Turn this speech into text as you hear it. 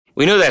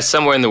We know that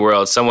somewhere in the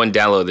world someone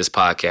downloaded this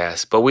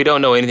podcast, but we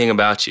don't know anything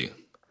about you.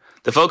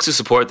 The folks who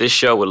support this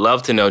show would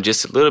love to know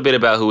just a little bit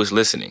about who is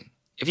listening.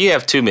 If you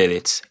have 2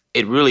 minutes,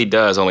 it really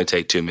does only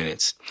take 2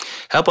 minutes.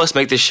 Help us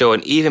make this show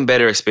an even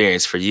better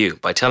experience for you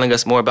by telling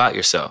us more about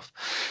yourself.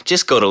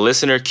 Just go to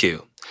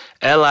ListenerQ,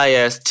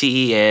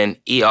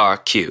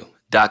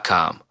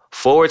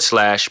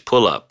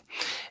 listenerq.com/pull-up,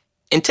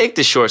 and take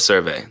this short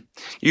survey.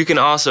 You can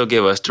also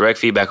give us direct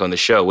feedback on the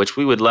show, which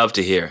we would love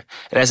to hear.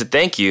 And as a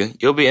thank you,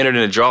 you'll be entered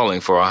in a drawing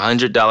for a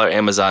 $100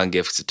 Amazon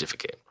gift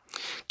certificate.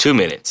 2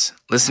 minutes.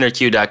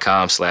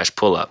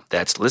 ListenerQ.com/pull-up.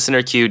 That's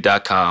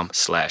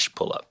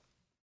ListenerQ.com/pull-up.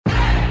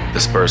 The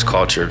Spurs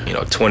culture,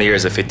 20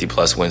 years of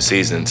 50-plus win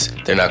seasons,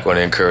 they're not going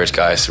to encourage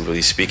guys to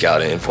really speak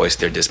out and voice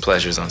their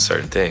displeasures on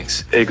certain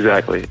things.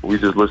 Exactly. We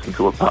just listened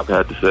to what Pop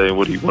had to say and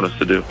what he wanted us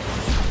to do.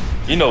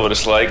 You know what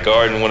it's like,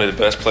 guarding one of the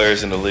best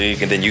players in the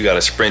league, and then you got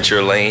to sprint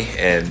your lane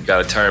and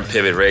got to turn,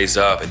 pivot, raise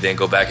up, and then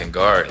go back and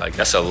guard.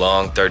 That's a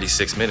long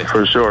 36 minutes.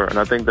 For sure, and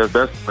I think the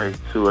best way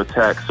to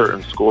attack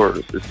certain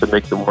scorers is to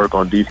make them work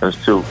on defense,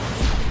 too.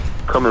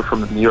 Coming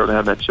from New York and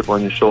having that chip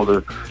on your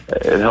shoulder,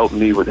 it helped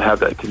me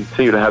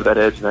continue to have that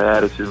edge and that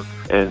attitude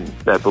and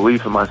that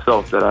belief in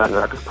myself that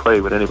I could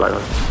play with anybody.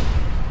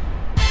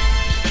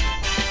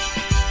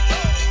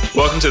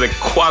 Welcome to the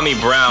Kwame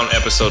Brown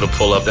episode of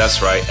Pull Up.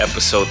 That's right,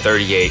 episode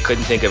 38.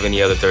 Couldn't think of any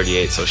other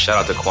 38, so shout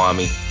out to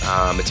Kwame.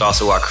 It's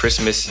also our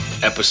Christmas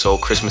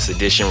episode, Christmas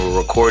edition. We're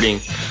recording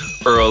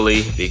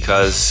early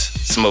because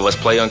some of us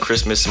play on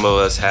Christmas, some of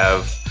us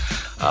have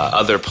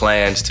other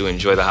plans to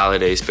enjoy the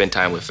holidays, spend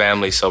time with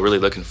family, so really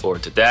looking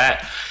forward to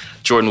that.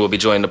 Jordan will be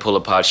joining the Pull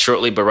Up Pod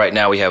shortly, but right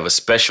now we have a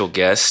special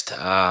guest.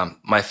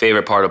 My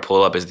favorite part of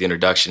Pull Up is the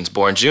introductions.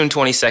 Born June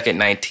 22nd,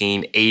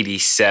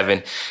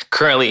 1987,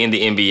 currently in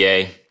the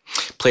NBA.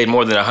 Played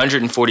more than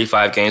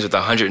 145 games with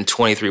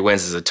 123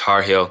 wins as a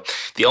Tar Heel.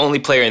 The only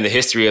player in the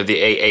history of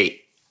the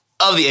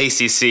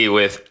ACC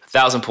with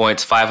 1,000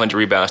 points, 500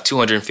 rebounds,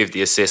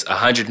 250 assists,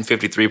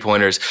 150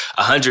 three-pointers,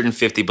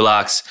 150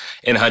 blocks,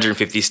 and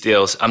 150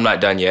 steals. I'm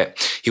not done yet.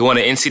 He won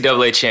an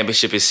NCAA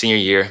championship his senior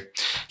year.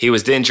 He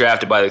was then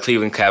drafted by the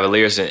Cleveland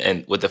Cavaliers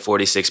and with the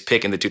 46th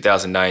pick in the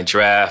 2009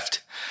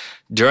 draft.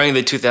 During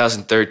the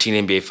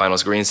 2013 NBA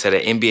Finals, Green set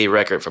an NBA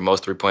record for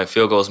most three-point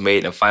field goals made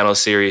in a final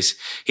series.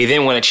 He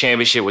then won a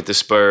championship with the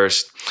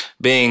Spurs,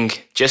 being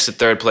just the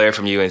third player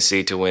from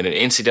UNC to win an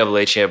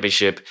NCAA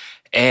championship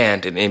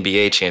and an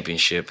NBA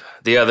championship.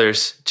 The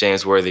others,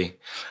 James Worthy,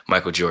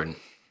 Michael Jordan.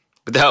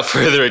 Without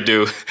further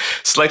ado,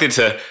 selected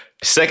to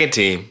second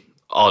team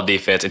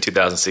All-Defense in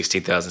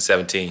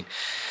 2016-2017.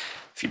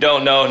 If you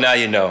don't know, now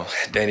you know.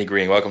 Danny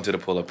Green, welcome to the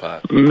Pull Up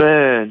Pod.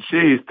 Man,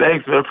 geez,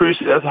 thanks, man.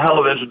 Appreciate it. That's a hell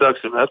of an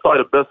introduction, man. That's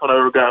probably the best one I've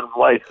ever gotten in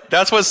life.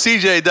 That's what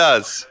CJ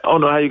does. I don't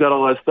know how you got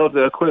all that stuff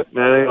that quick,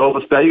 man. All the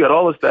stats, you got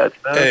all the stats,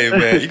 man. Hey,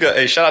 man,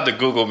 shout out to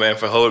Google, man,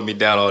 for holding me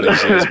down all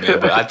these years, man.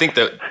 But I think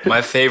that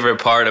my favorite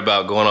part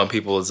about going on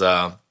people's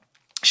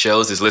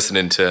shows is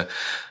listening to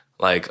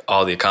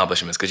all the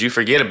accomplishments, because you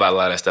forget about a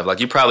lot of stuff.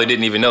 You probably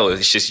didn't even know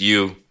it's just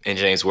you and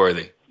James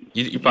Worthy.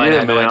 You probably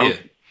had no idea.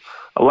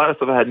 A lot of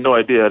stuff I had no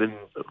idea.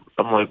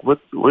 I'm like, what?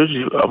 Where'd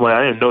you? I'm like,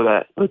 I didn't know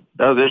that. But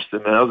that was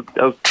interesting, man.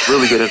 That was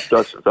really good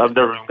introductions. I've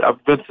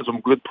been to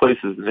some good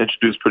places and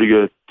introduced pretty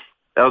good.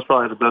 That was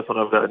probably the best one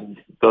I've gotten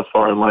thus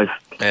far in life.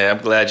 Man,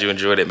 I'm glad you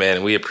enjoyed it, man.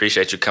 And we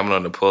appreciate you coming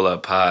on the Pull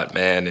Up Pod,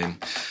 man,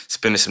 and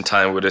spending some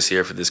time with us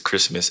here for this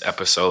Christmas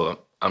episode.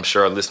 I'm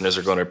sure our listeners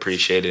are going to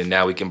appreciate it. And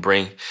now we can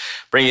bring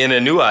in a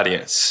new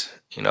audience,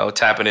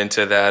 tapping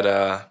into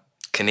that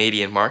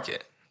Canadian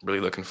market. Really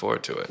looking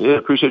forward to it. Yeah,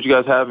 appreciate you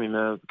guys having me,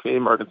 man. The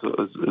Canadian market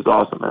is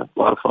awesome, man. It's a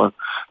lot of fun.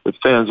 The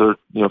fans are,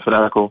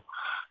 fanatical,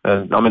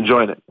 and I'm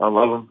enjoying it. I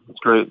love them.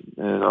 It's great,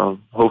 and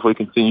hopefully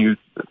continue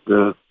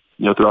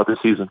throughout this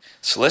season.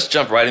 So let's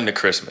jump right into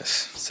Christmas.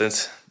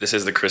 Since this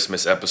is the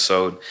Christmas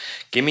episode,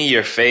 give me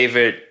your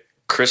favorite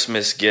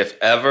Christmas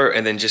gift ever,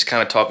 and then just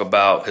kind of talk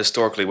about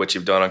historically what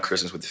you've done on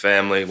Christmas with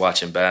family,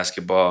 watching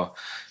basketball,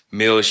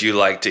 meals you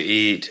like to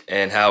eat,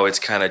 and how it's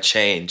kind of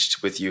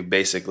changed with you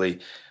basically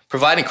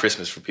providing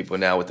Christmas for people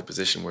now with the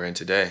position we're in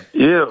today.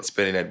 Yeah.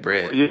 Spending that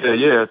bread.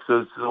 Yeah. It's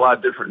a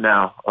lot different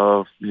now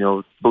of,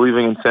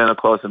 believing in Santa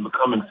Claus and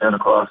becoming Santa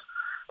Claus.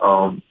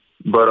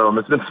 But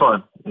it's been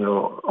fun,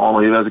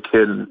 only even as a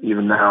kid and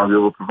even now, be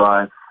able to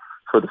provide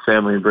for the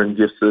family and bring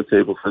gifts to the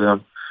table for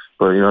them.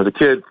 But, as a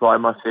kid, probably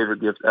my favorite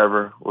gift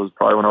ever was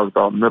probably when I was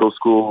about middle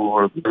school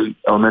or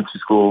elementary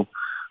school,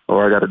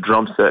 where I got a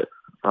drum set.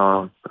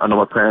 I know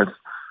my parents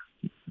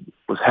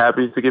was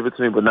happy to give it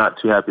to me, but not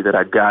too happy that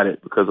I got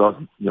it, because I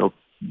was,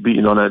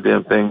 beating on that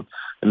damn thing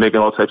and making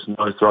all types of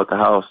noise throughout the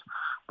house.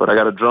 But I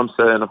got a drum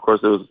set, and of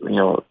course it was,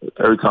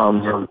 every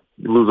time you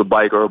lose a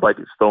bike or a bike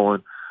gets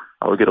stolen,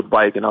 I would get a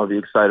bike and I would be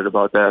excited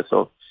about that.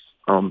 So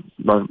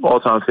my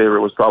all-time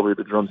favorite was probably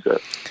the drum set.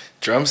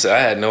 Drum set,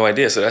 I had no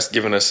idea. So that's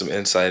giving us some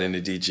insight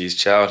into DG's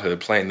childhood,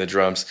 playing the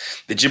drums.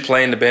 Did you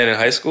play in the band in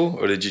high school,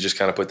 or did you just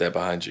kind of put that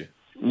behind you?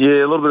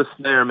 Yeah, a little bit of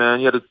snare, man.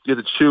 You had to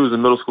choose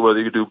in middle school whether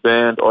you could do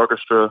band,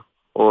 orchestra,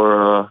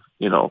 or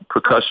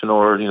percussion,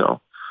 or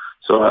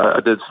so I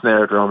did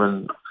snare drum,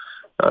 and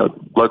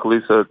luckily,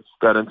 so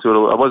got into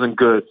it. I wasn't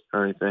good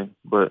or anything,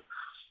 but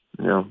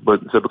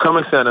so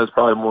becoming Santa has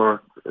been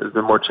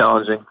more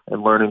challenging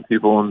and learning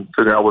people and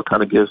figuring out what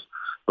kind of gifts.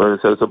 But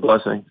I said it's a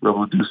blessing to be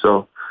able to do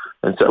so.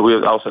 And so we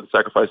also had to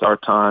sacrifice our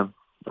time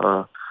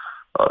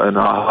and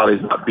our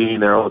holidays, not being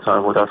there all the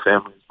time with our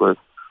families, but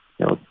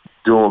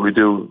doing what we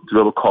do to be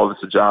able to call this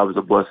a job is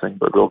a blessing.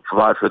 But to be able to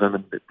provide for them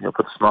and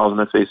put smiles on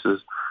their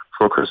faces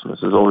for Christmas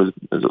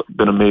has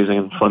been amazing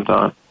and fun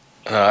time.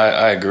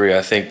 I agree.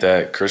 I think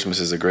that Christmas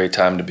is a great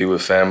time to be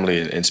with family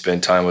and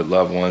spend time with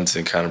loved ones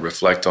and kind of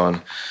reflect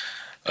on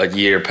a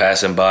year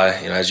passing by,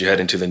 as you head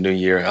into the new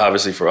year.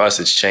 Obviously for us,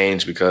 it's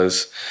changed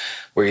because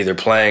we're either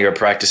playing or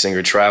practicing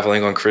or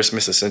traveling on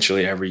Christmas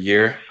essentially every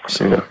year.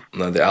 So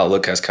the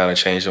outlook has kind of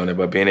changed on it,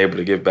 but being able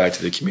to give back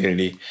to the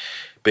community,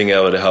 being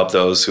able to help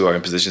those who are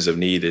in positions of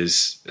need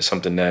is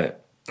something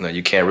that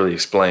you can't really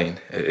explain.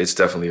 It's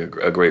definitely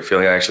a great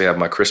feeling. I actually have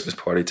my Christmas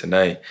party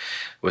tonight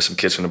with some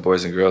kids from the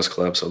Boys and Girls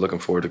Club, so looking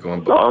forward to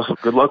going. Awesome.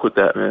 Good luck with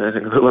that, man.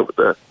 Good luck with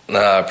that.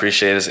 I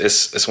appreciate it.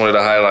 It's one of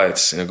the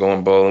highlights,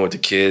 going bowling with the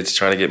kids,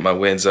 trying to get my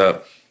wins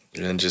up,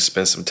 and just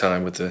spend some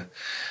time with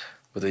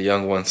the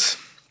young ones.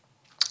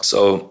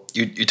 So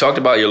you talked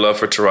about your love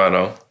for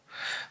Toronto.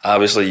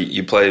 Obviously,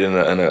 you played in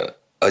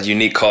a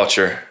unique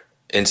culture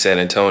in San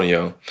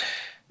Antonio.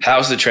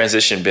 How's the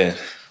transition been?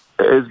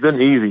 It's been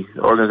easy.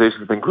 The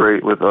organization's been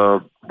great with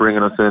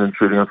bringing us in and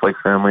treating us like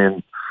family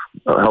and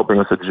helping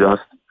us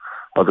adjust.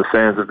 The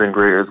fans have been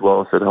great as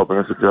well, helping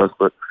us adjust.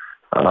 But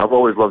I've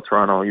always loved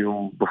Toronto.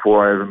 Even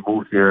before I even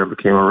moved here and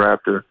became a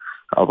Raptor,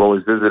 I've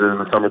always visited in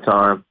the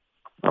summertime.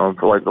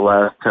 For like the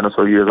last 10 or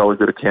so years, I always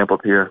did a camp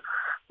up here.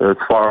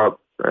 It's far up,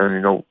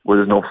 and where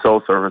there's no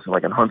cell service,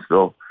 like in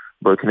Huntsville.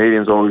 But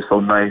Canadians are always so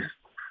nice.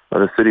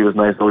 The city was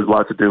nice. Always a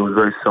lot to do. It was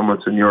very similar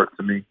to New York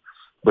to me.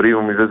 But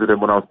even when we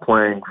visited when I was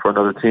playing for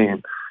another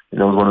team, it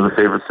was one of the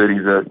favorite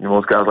cities that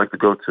most guys like to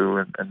go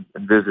to and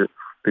visit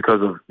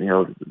because of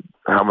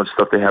how much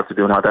stuff they have to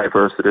do and how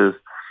diverse it is.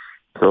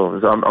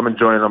 So I'm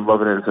enjoying it. I'm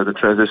loving it. So the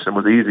transition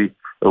was easy.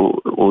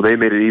 Well, they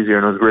made it easier,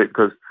 and it was great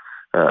because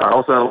I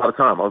also had a lot of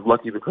time. I was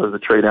lucky because the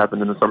trade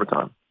happened in the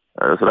summertime.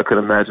 So I could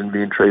imagine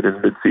being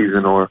traded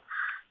mid-season or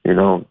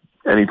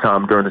any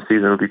time during the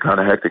season. It would be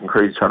kind of hectic and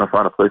crazy trying to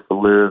find a place to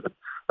live, and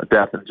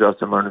adapt and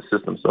adjust and learn the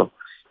system. So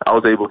I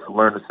was able to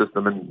learn the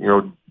system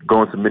and,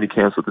 go into mini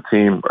camps with the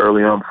team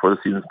early on before the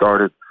season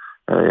started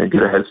and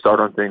get a head start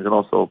on things and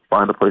also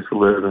find a place to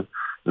live and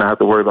not have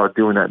to worry about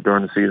doing that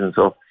during the season.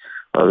 So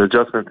the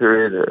adjustment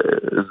period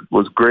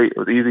was great. It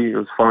was easy. It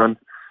was fun.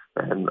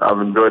 And I've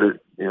enjoyed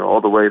it,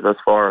 all the way thus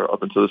far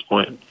up until this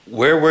point.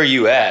 Where were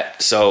you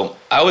at? So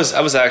I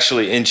was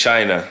actually in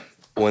China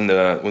when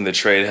the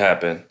trade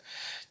happened.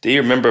 Do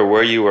you remember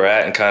where you were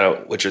at and kind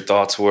of what your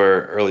thoughts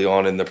were early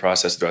on in the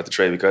process throughout the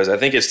trade? Because I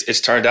think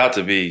it's turned out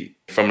to be,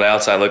 from the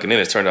outside looking in,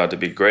 it's turned out to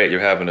be great. You're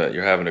having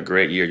a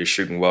great year. You're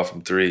shooting well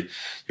from three.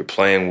 You're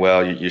playing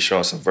well. You're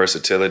showing some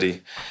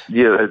versatility.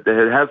 Yeah,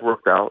 it has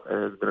worked out.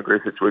 It's been a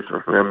great situation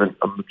for me.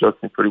 I'm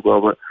adjusting pretty well.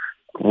 But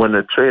when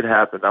the trade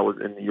happened, I was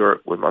in New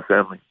York with my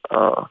family.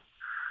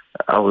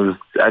 I was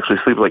actually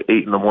sleeping like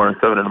 8 in the morning,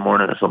 7 in the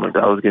morning or something like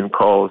that. I was getting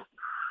calls.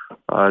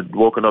 I'd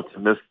woken up to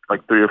miss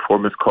like 3 or 4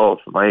 missed calls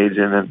from my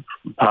agent and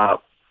from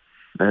Pop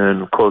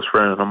and a close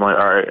friend. And I'm like,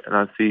 all right. And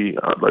I see,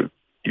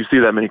 you see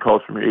that many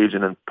calls from your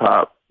agent and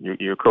Pop,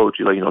 your coach,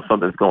 you're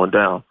something's going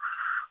down.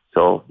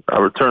 So I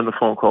returned the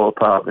phone call to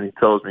Pop, and he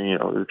tells me,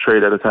 the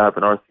trade that has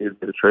happened, RC has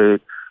made a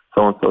trade,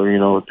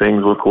 so-and-so,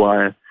 things were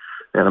quiet.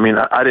 And I mean,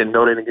 I didn't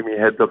know they didn't give me a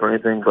heads up or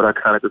anything, but I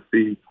kind of could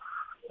see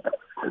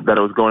that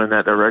it was going in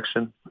that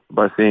direction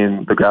by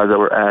seeing the guys that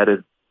were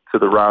added to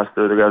the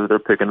roster, the guys that they're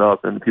picking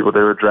up, and the people they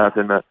were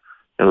drafting, that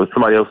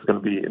somebody else is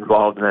going to be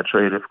involved in that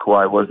trade if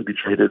Kawhi was to be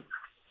traded,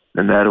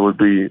 and that it would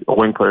be a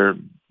wing player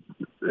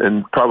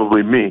and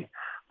probably me.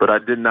 But I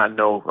did not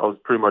know. I was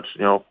pretty much,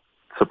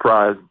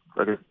 surprised.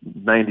 I guess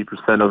 90%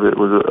 of it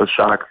was a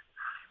shock.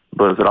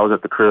 But I was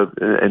at the crib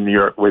in New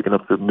York, waking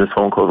up to miss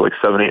phone calls like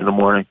 7, 8 in the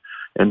morning,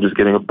 and just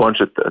getting a bunch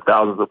of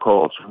thousands of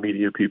calls from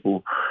media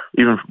people.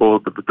 Even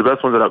the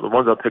best ones the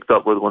ones I picked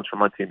up were the ones from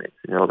my teammates.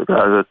 The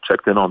guys that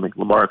checked in on me,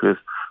 LaMarcus,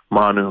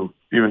 Manu,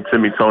 even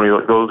Timmy, Tony,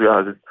 those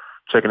guys are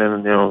checking in,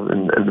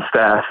 and the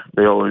staff,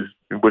 they always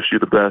wish you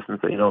the best and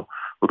say,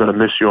 we're going to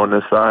miss you on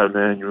this side,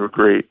 man. You were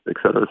great, et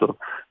cetera. So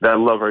that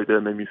love right there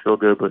made me feel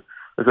good. But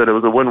I said it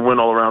was a win-win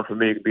all around for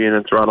me, being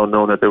in Toronto,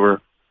 knowing that they were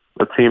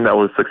a team that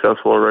was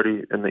successful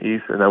already in the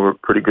East and that were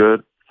pretty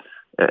good,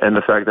 and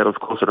the fact that it was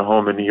closer to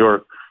home in New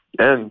York,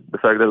 and the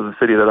fact that it was a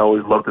city that I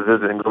always loved to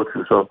visit and go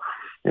to. So,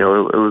 it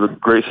was a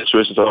great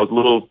situation. So I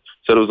was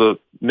it was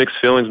a mixed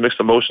feelings, mixed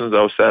emotions.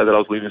 I was sad that I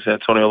was leaving San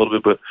Antonio a little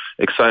bit, but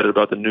excited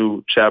about the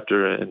new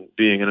chapter and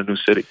being in a new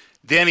city.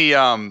 Danny,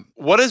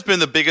 what has been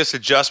the biggest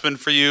adjustment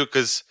for you?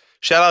 Because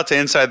shout out to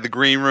Inside the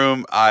Green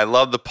Room. I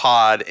love the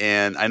pod,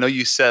 and I know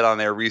you said on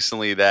there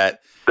recently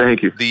that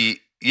thank you.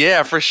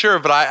 Yeah, for sure.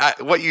 But I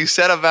what you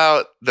said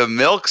about the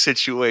milk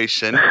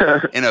situation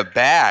in a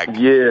bag,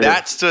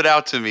 that stood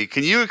out to me.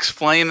 Can you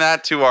explain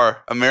that to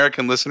our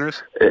American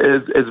listeners?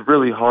 It's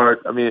really hard.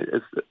 I mean,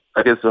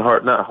 I guess it's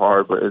not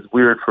hard, but it's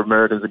weird for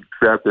Americans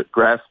to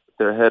grasp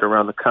their head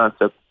around the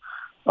concept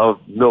of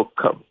milk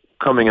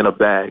coming in a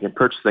bag and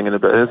purchasing in a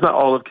bag. And it's not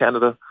all of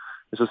Canada.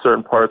 There's just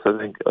certain parts, I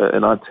think,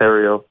 in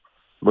Ontario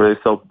where they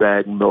sell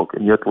bagged milk,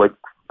 and you have to like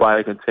buy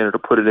a container to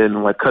put it in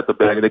and like cut the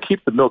bag, and they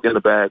keep the milk in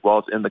the bag while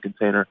it's in the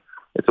container.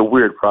 It's a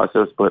weird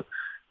process, but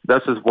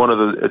that's just one of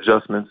the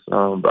adjustments.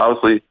 But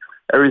obviously,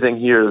 everything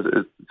here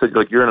is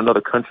like you're in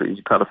another country.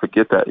 You kind of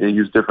forget that. You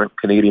use different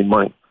Canadian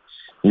money.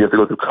 You have to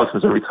go through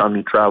customs every time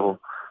you travel.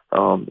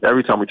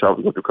 Every time we travel,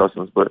 we go through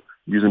customs, but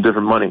you're using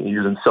different money.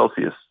 You're using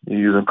Celsius. You're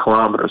using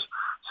kilometers.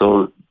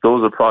 So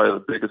those are probably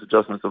the biggest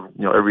adjustments of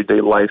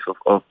everyday life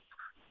of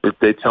if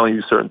they tell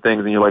you certain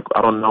things and you're like,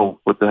 I don't know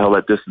what the hell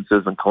that distance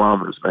is in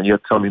kilometers, man. You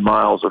have to tell me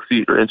miles or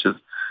feet or inches.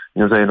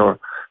 You know what I'm saying? Or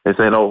they're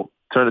saying, oh,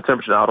 turn the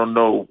temperature. I don't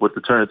know what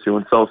to turn it to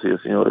in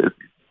Celsius.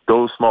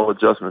 Those small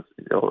adjustments,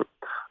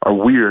 are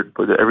weird,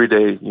 but the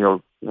everyday,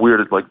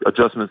 weird like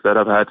adjustments that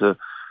I've had to,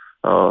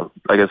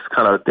 I guess,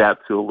 kind of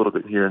adapt to a little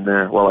bit here and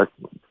there. While I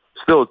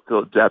still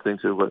adapting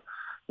to, but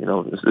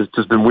it's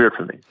just been weird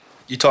for me.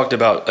 You talked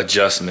about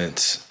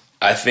adjustments.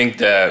 I think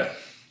that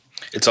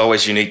it's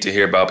always unique to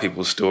hear about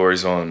people's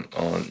stories on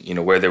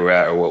where they were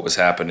at or what was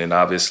happening.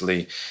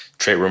 Obviously,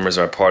 trade rumors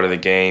are a part of the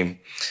game.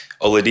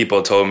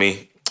 Oladipo told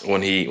me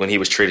when he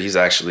was traded, he's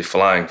actually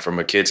flying from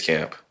a kids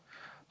camp.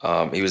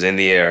 He was in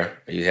the air.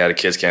 He had a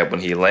kids camp. When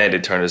he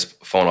landed, turned his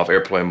phone off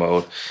airplane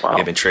mode. Wow. He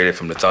had been traded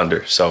from the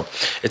Thunder. So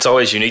it's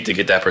always unique to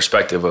get that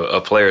perspective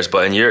of players.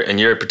 But in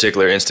your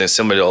particular instance,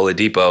 similar to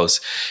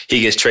Oladipo's,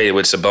 he gets traded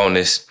with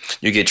Sabonis.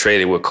 You get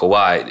traded with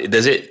Kawhi.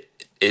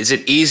 Is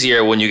it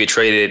easier when you get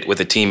traded with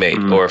a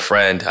teammate or a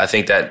friend? I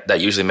think that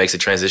usually makes the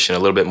transition a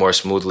little bit more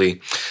smoothly.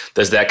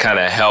 Does that kind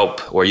of help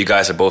where you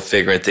guys are both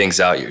figuring things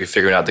out? You're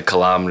figuring out the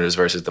kilometers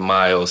versus the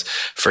miles,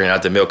 figuring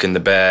out the milk in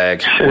the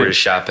bag, where to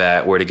shop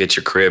at, where to get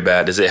your crib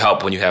at. Does it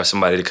help when you have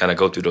somebody to kind of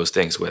go through those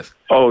things with?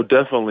 Oh,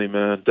 definitely,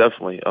 man.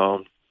 Definitely.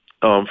 For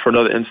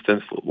another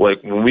instance,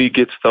 like when we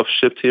get stuff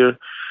shipped here,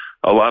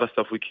 a lot of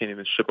stuff we can't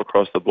even ship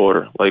across the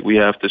border. Like we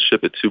have to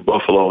ship it to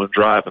Buffalo and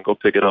drive and go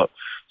pick it up.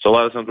 So a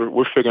lot of times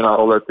we're figuring out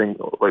all those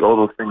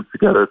things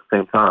together at the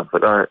same time. It's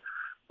like, all right,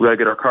 we got to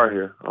get our car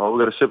here. Oh, we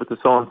got to ship it to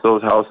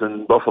so-and-so's house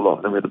in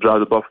Buffalo. Then we have to drive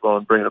to Buffalo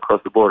and bring it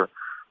across the border.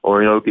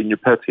 Or, getting your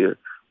pets here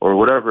or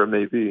whatever it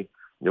may be.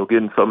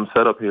 Getting something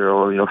set up here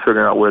or,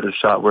 figuring out where to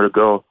shop, where to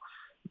go.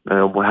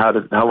 And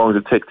how long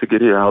does it take to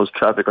get here? How's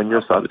traffic on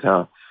your side of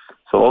town?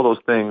 So all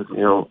those things,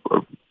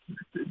 are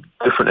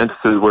different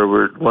instances where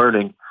we're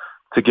learning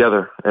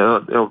together.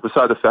 And,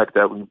 besides the fact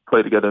that we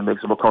play together, it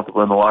makes us more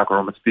comfortable in the locker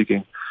room and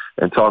speaking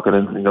and talking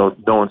and,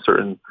 knowing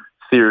certain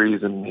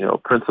theories and,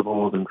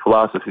 principles and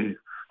philosophies.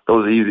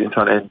 Those are easy and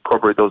trying to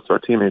incorporate those to our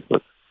teammates.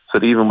 But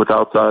so even with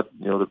outside,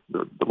 the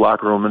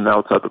locker room and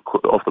outside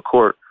off the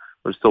court,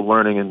 we're still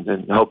learning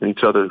and helping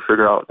each other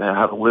figure out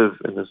how to live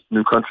in this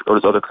new country or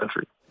this other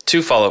country.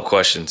 2 follow-up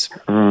questions.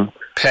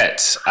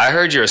 Pets. I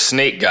heard you're a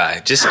snake guy.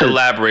 Just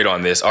elaborate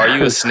on this. Are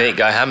you a snake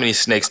guy? How many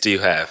snakes do you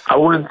have? I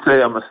wouldn't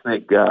say I'm a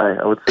snake guy.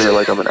 I would say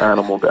I'm an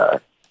animal guy.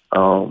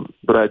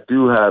 But I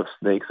do have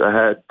snakes. I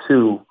had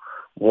 2.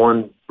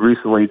 One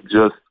recently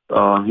just,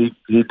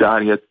 he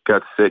died. He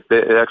got sick.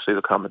 It actually is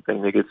a common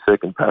thing. They get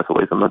sick and pass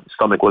away. Their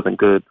stomach wasn't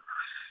good.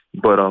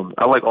 But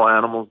I like all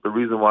animals. The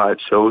reason why I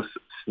chose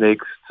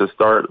snakes to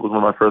start was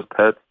one of my first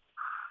pets.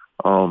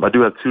 I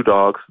do have 2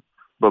 dogs,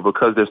 but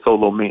because they're so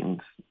low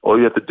maintenance, all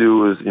you have to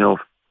do is,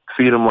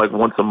 feed them like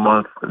once a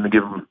month and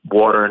give them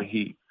water and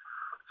heat.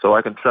 So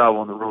I can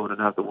travel on the road and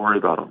not have to worry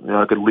about them.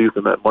 I could leave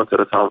them at months at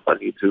a time if I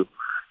need to.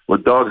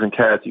 With dogs and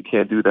cats, you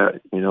can't do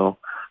that,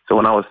 So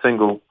when I was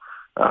single,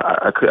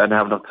 I didn't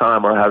have enough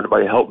time or have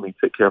anybody help me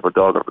take care of a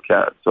dog or a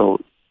cat. So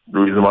the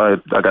reason why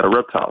I got a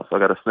reptile, so I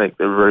got a snake.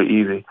 They were very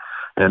easy.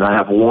 And I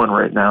have 1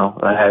 right now.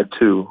 I had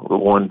 2. The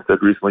one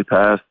that recently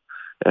passed.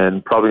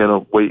 And probably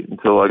going to wait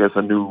until, I guess,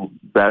 a new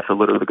batch of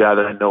litter, the guy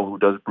that I know who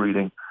does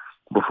breeding,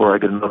 before I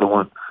get another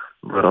one.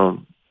 But,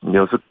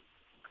 it's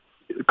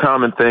a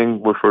common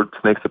thing for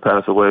snakes to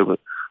pass away, but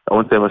I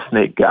wouldn't say I'm a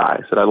snake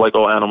guy. I said I like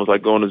all animals. I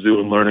go in the zoo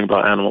and learning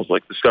about animals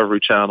like Discovery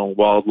Channel,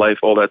 wildlife,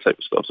 all that type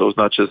of stuff. So it's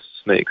not just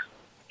snakes.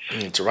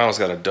 Toronto's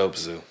got a dope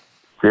zoo.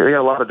 Yeah, they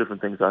got a lot of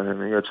different things out here,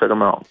 man. You got to check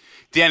them out.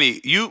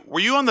 Danny, were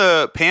you on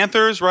the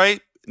Panthers, right?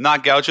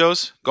 Not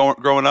Gauchos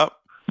growing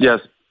up?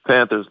 Yes,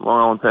 Panthers,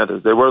 Long Island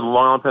Panthers. They were the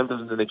Long Island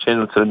Panthers, and then they changed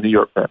them to the New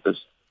York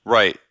Panthers.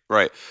 Right.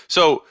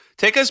 So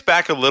take us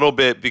back a little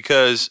bit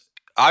because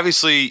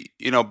obviously,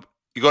 you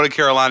go to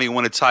Carolina, you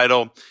win a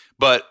title,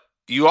 but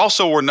you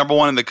also were number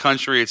 1 in the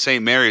country at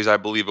St. Mary's, I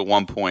believe, at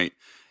one point,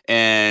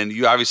 and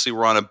you obviously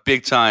were on a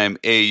big-time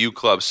AAU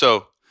club.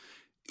 So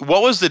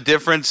what was the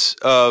difference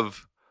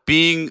of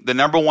being the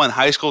number 1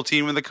 high school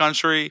team in the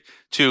country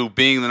to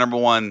being the number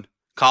 1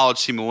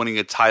 college team and winning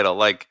a title?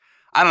 Like,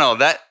 I don't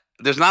know,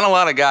 there's not a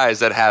lot of guys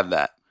that have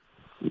that.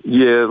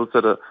 Yeah,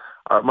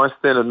 my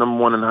stint at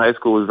number 1 in high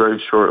school was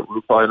very short. We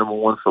were probably number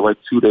 1 for like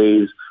 2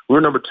 days. We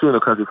were number 2 in the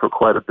country for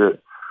quite a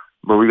bit.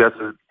 But we got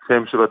to the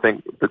championship. I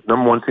think the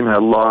number 1 team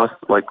had lost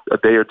like a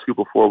day or 2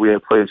 before we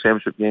had played a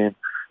championship game,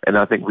 and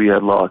I think we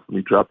had lost and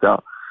we dropped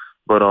out.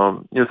 But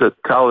said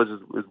college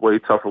is way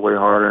tougher, way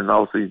harder, and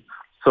obviously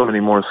so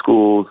many more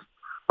schools.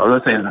 I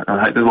was saying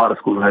there's a lot of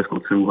schools in high school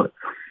too, but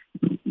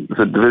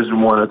the Division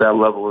I at that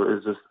level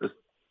is just it's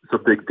a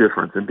big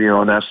difference. And being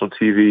on national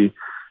TV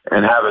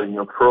and having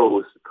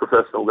pros,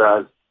 professional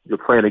guys you're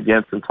playing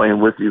against and playing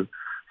with you,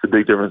 it's a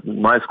big difference.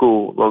 In my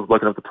school, I was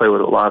lucky enough to play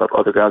with a lot of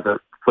other guys that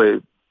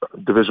played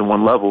Division I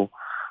level,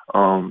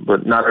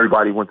 but not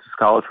everybody went to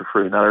college for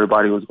free. Not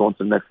everybody was going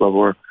to the next level,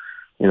 or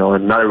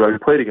and not everybody we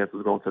played against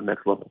was going to the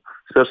next level,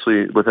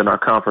 especially within our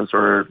conference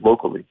or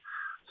locally.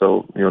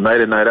 So, night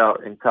in, night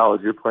out in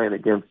college, you're playing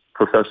against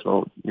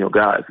professional,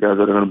 guys that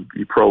are going to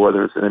be pro,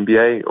 whether it's an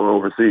NBA or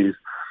overseas.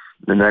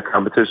 And that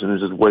competition is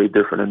just way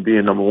different. And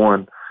being number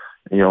one,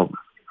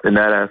 in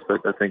that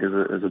aspect, I think is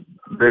a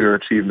bigger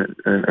achievement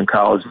in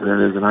college than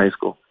it is in high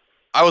school.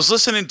 I was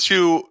listening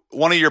to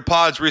one of your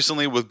pods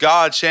recently with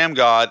Sham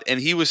God, and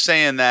he was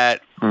saying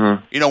that,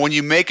 when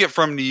you make it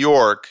from New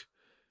York,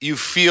 you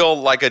feel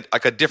like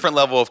a different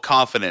level of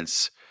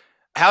confidence.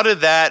 How did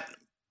that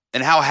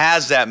and how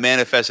has that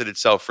manifested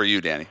itself for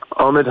you, Danny?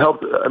 It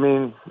helped.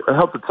 It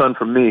helped a ton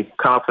for me,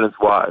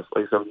 confidence-wise.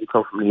 Like, so you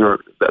come from New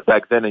York,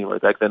 back then anyway.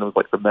 Back then it was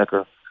like the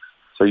Mecca.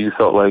 So you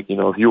felt like,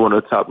 if you were one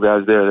of the top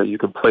guys there, that you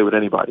could play with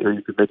anybody or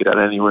you could make it out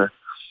anywhere.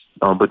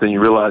 But then you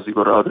realize you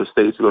go to other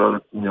states, you go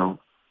to other,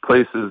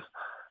 places,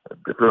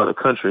 different other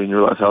country, and you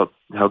realize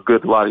how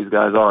good a lot of these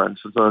guys are. And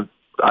so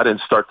I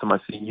didn't start till my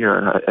senior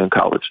year in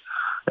college.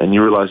 And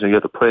you realize you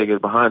have to play and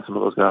get behind some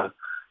of those guys.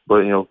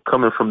 But,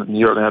 coming from New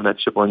York and having that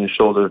chip on your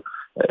shoulder,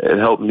 it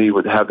helped me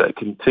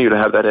continue to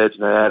have that edge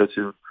and that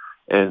attitude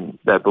and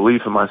that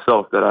belief in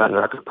myself that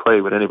I could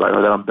play with anybody,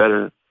 or that I'm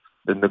better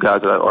than the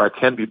guys or I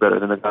can be better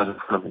than the guys in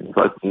front of me.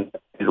 So I need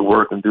to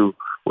work and do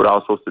what I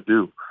was supposed to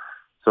do.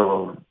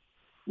 So,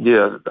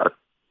 yeah,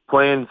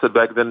 playing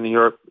back then in New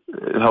York,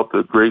 it helped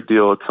a great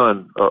deal, a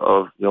ton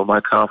of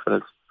my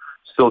confidence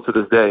still to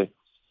this day,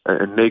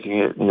 and making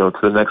it, to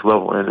the next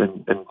level,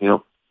 and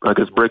I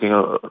guess breaking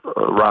a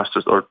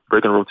roster or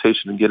breaking a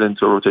rotation and getting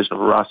into a rotation of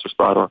a roster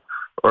spot or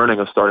earning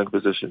a starting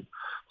position.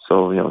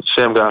 So,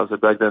 Sham God said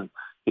back then,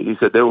 he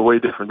said they were way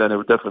different then. They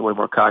were definitely way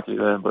more cocky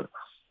then, but,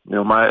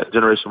 my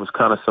generation was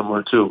kind of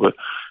similar too.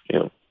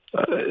 But,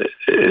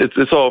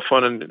 it's all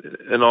fun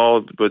and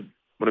all, but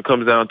when it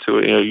comes down to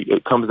it,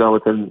 it comes down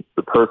within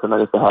the person, I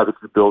guess, the habits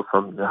you build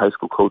from your high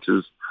school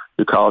coaches,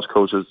 your college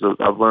coaches. So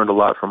I've learned a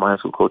lot from my high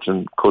school coach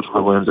and Coach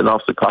Williams, and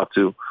obviously Pop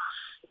too.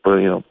 But,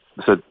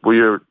 I said, where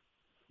you're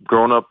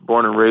grown up,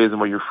 born and raised, and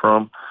where you're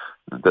from,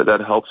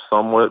 that helps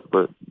somewhat,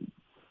 but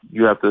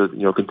you have to,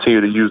 continue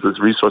to use this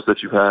resource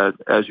that you've had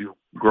as you've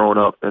grown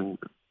up and,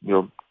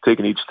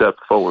 taking each step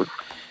forward.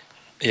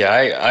 Yeah,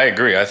 I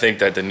agree. I think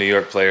that the New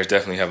York players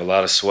definitely have a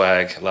lot of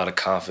swag, a lot of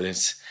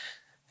confidence,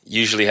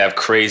 usually have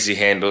crazy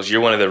handles.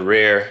 You're one of the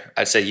rare,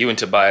 I'd say you and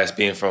Tobias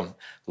being from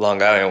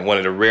Long Island, one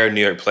of the rare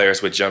New York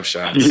players with jump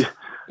shots. Yeah.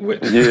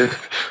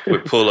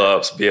 With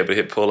pull-ups, be able to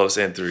hit pull-ups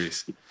and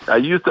threes. I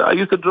used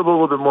to dribble a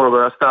little bit more,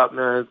 but I stopped,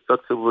 man.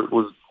 That's what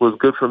was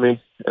good for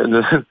me,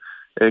 and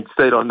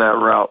stayed on that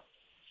route.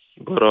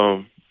 But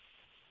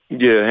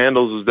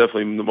handles is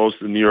definitely the most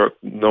in New York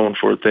known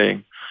for a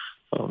thing.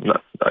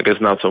 I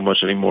guess not so much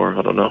anymore.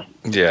 I don't know.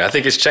 Yeah, I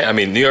think it's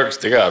changed. New York's,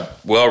 they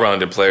got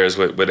well-rounded players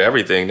with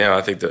everything now.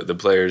 I think the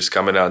players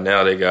coming out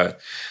now, they got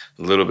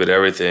a little bit of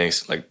everything.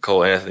 Like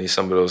Cole Anthony,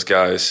 some of those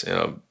guys,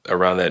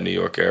 around that New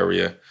York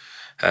area,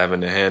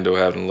 having the handle,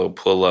 having a little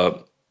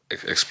pull-up,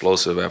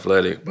 explosive,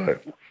 athletic.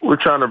 But we're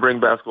trying to bring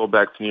basketball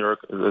back to New York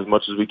as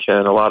much as we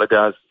can. A lot of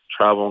guys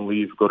travel and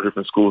leave, go to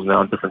different schools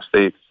now in different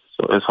states.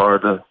 So it's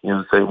hard to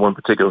say one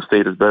particular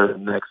state is better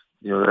than the next.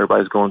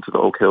 Everybody's going to the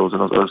Oak Hills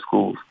and those other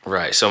schools.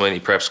 Right. So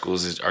many prep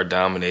schools are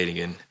dominating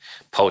and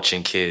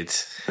poaching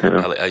kids.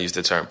 Yeah. I use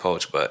the term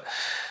poach, but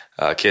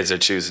kids are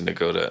choosing to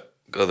go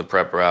the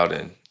prep route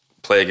and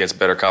play against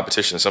better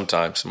competition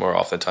sometimes. More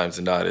oftentimes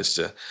than not, is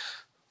to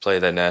play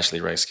that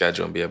nationally ranked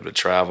schedule and be able to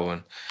travel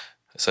and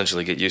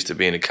essentially get used to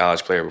being a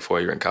college player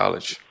before you're in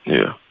college.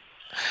 Yeah.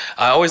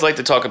 I always like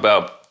to talk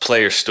about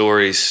player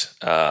stories,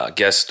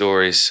 guest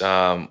stories,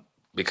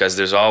 because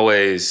there's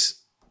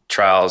always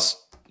trials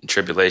and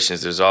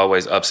tribulations. There's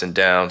always ups and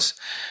downs.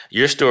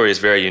 Your story is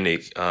very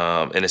unique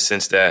in the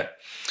sense that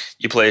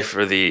you play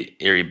for the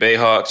Erie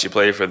Bayhawks, you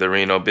play for the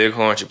Reno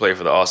Bighorns, you play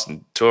for the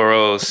Austin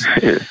Toros.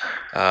 You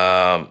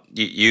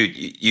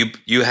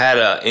had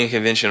an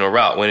unconventional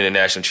route, winning a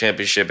national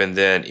championship, and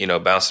then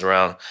bouncing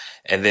around,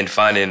 and then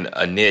finding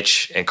a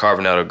niche and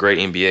carving out a great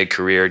NBA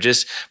career.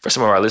 Just for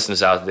some of our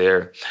listeners out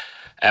there,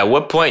 at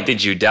what point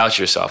did you doubt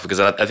yourself?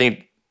 Because I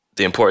think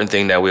the important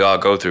thing that we all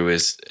go through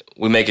is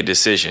we make a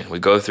decision. We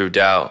go through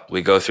doubt.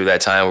 We go through that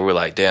time where we're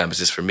like, damn, is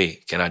this for me?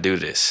 Can I do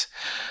this?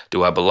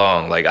 Do I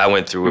belong? Like, I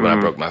went through it when I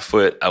broke my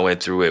foot. I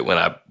went through it when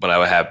I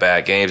would have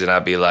bad games, and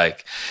I'd be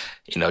like,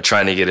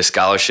 trying to get a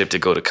scholarship to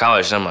go to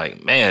college. And I'm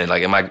like, man,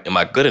 like, am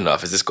I good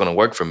enough? Is this going to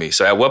work for me?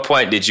 So at what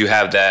point did you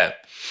have that,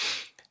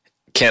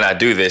 can I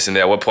do this? And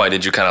at what point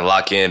did you kind of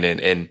lock in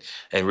and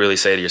really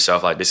say to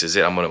yourself, like, this is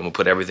it. I'm going to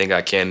put everything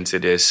I can into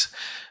this,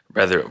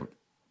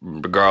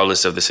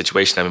 regardless of the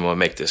situation, I'm going to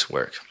make this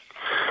work.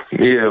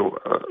 Yeah,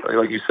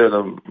 like you said,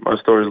 my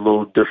story is a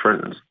little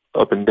different. It's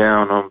up and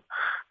down.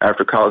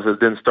 After college, it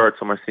didn't start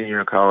till my senior year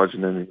in college,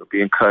 and then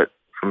being cut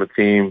from a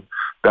team,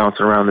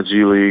 bouncing around the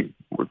G League,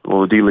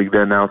 the D League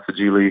then, now it's the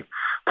G League,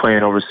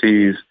 playing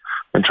overseas,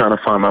 and trying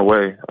to find my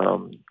way.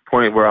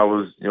 Point where I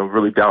was,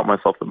 really doubting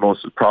myself the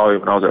most was probably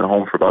when I was at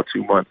home for about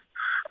 2 months.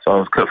 So I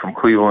was cut from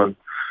Cleveland,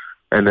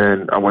 and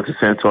then I went to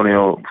San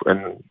Antonio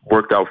and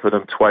worked out for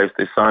them twice.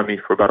 They signed me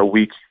for about a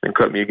week and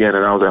cut me again,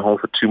 and I was at home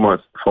for 2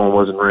 months. The phone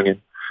wasn't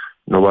ringing.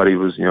 Nobody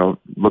was,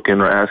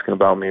 looking or asking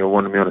about me or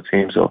wanting me on the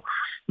team. So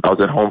I was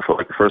at home for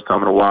like the first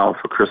time in a while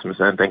for Christmas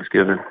and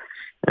Thanksgiving,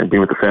 and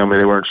being with the family.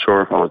 They weren't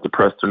sure if I was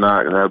depressed or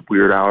not, and I had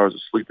weird hours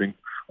of sleeping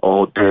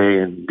all day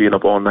and being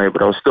up all night,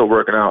 but I was still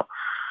working out.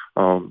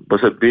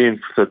 But being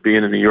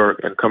in New York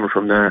and coming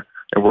from there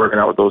and working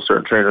out with those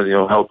certain trainers,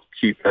 helped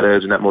keep that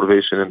edge and that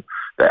motivation and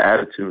that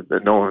attitude,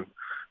 that knowing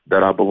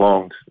that I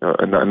belonged,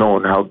 and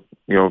knowing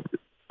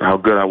how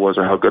good I was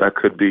or how good I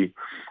could be.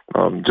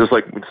 Just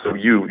like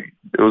you,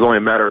 it was only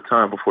a matter of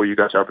time before you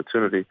got your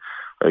opportunity.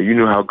 You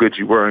knew how good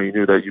you were, and you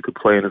knew that you could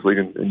play in this league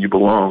and you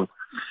belonged,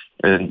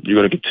 and you're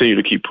going to continue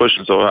to keep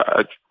pushing. So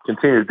I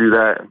continued to do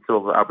that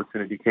until the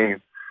opportunity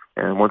came.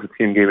 And once the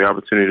team gave me the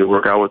opportunity to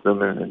work out with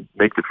them and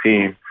make the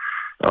team,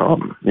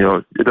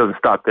 it doesn't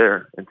stop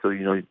there until,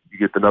 you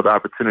get another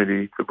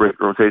opportunity to break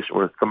the rotation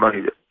with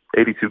somebody,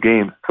 82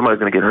 games, somebody's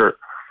going to get hurt.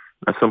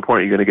 At some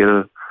point, you're going to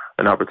get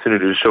an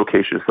opportunity to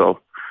showcase yourself.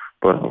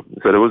 But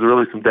so there was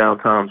really some down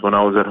times when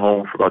I was at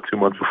home for about 2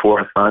 months before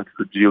I signed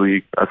to the G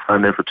League. I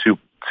signed there for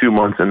two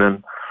months and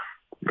then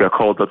got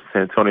called up to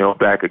San Antonio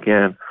back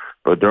again.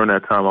 But during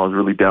that time, I was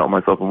really doubting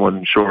myself and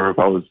wasn't sure if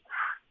I was,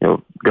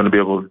 going to be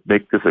able to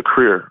make this a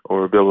career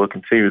or be able to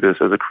continue this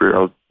as a career. I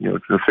was, trying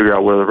to figure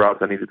out where the routes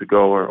I needed to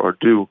go or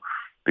do,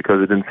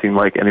 because it didn't seem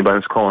like anybody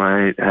was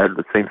calling. I had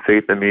the same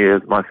faith in me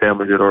as my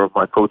family did or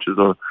my coaches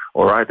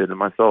or I did in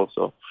myself.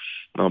 So,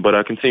 but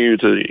I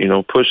continued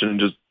to, push and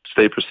just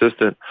stay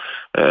persistent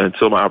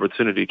until my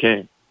opportunity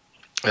came.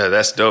 Yeah,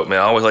 that's dope, man.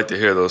 I always like to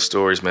hear those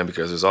stories, man,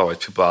 because there's always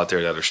people out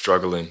there that are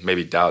struggling,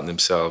 maybe doubting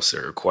themselves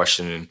or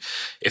questioning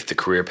if the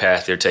career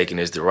path they're taking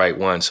is the right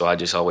one. So I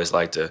just always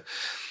like to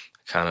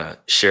kind of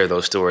share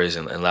those stories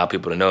and allow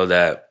people to know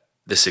that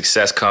the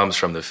success comes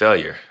from the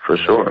failure. For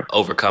sure.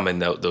 Overcoming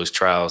those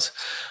trials,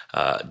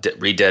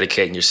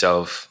 rededicating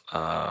yourself.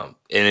 And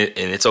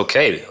it's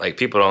okay. Like,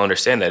 people don't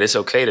understand that. It's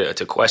okay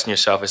to question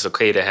yourself. It's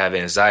okay to have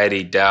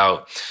anxiety,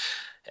 doubt,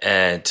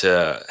 and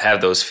to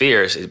have those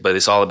fears, but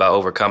it's all about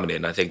overcoming it.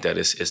 And I think that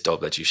it's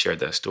dope that you shared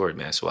that story,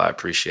 man. So I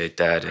appreciate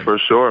that. And for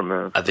sure,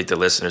 man. I think the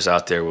listeners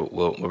out there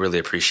will really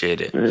appreciate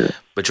it. Yeah.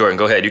 But Jordan,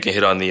 go ahead. You can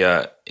hit on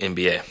the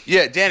NBA.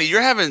 Yeah, Danny,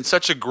 you're having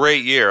such a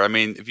great year. I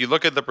mean, if you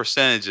look at the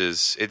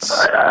percentages, it's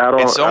I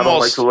don't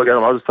like to look at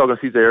them. I was talking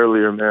to CJ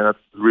earlier, man. That's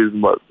the reason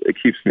why it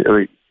keeps me.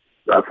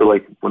 I feel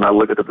like when I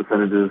look at the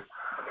percentages,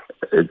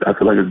 I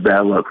feel like it's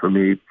bad luck for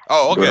me.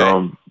 Oh, okay.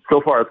 But,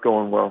 so far, it's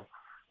going well.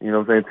 You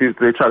know what I'm saying?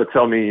 They try to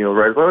tell me,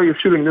 right, well, you're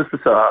shooting this,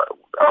 so I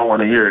don't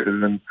want to hear it.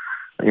 And then,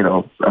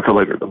 I feel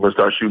like I'm going to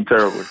start shooting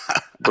terribly.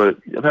 But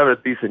I'm having a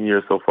decent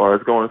year so far.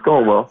 It's going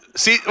well.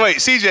 Wait,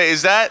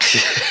 CJ,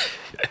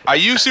 are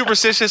you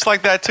superstitious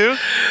like that too?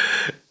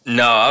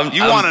 No,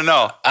 You want to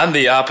know? I'm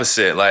the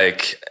opposite.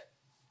 Like,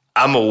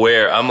 I'm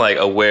aware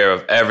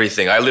of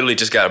everything. I literally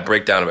just got a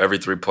breakdown of every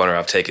 3-pointer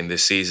I've taken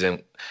this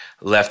season,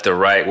 left to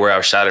right, where I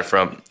shot it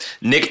from.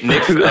 Nick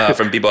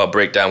from B-Ball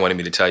Breakdown wanted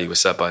me to tell you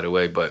what's up, by the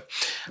way, but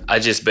I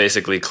just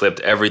basically clipped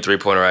every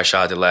 3-pointer I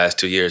shot the last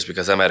 2 years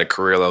because I'm at a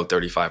career low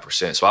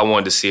 35%. So I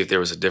wanted to see if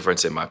there was a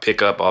difference in my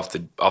pickup off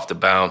the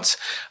bounce.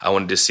 I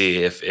wanted to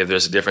see if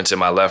there's a difference in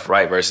my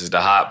left-right versus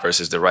the hop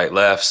versus the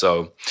right-left.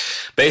 So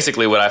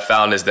basically what I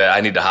found is that I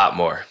need to hop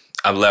more.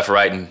 I'm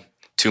left-righting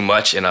too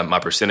much, and my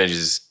percentage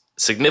is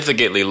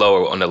significantly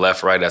lower on the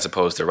left-right as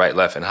opposed to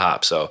right-left and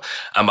hop. So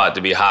I'm about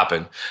to be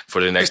hopping for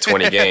the next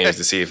 20 games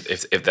to see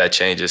if that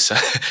changes.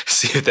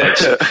 see if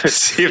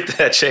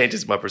that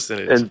changes my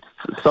percentage. And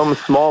something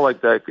small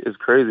like that is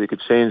crazy. It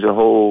could change a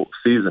whole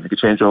season. It could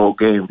change a whole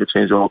game. It could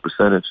change a whole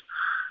percentage.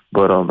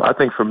 But I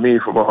think for me,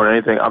 for more than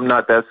anything, I'm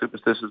not that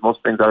superstitious.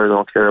 Most things I really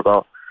don't care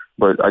about.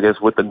 But I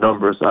guess with the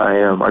numbers I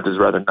am, I'd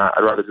rather not.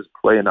 I'd rather just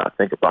play and not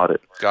think about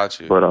it. Got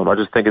you. But I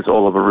just think it's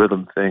all of a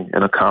rhythm thing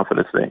and a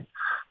confidence thing.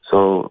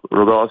 So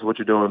regardless of what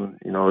you're doing,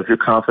 if you're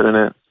confident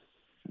in it,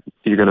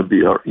 you're gonna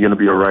be all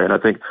right. And I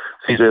think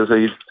CJ will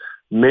say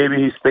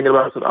maybe he's thinking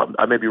about it.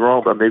 I may be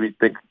wrong, but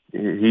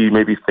he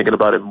may be thinking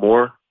about it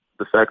more.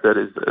 The fact that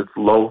it's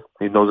low,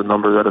 he knows the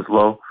number that it's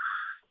low,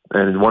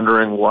 and he's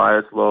wondering why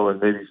it's low, and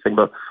maybe he's thinking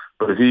about.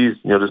 But if he's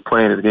just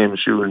playing his game and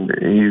shooting,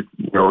 he's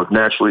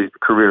naturally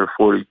career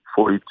 42%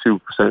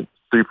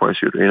 3-point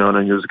shooter, and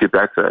then you just get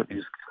back to that. You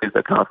just get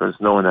that confidence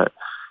knowing that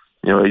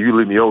you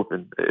leave me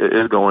open,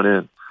 it's going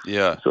in.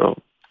 Yeah. So,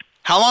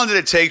 how long did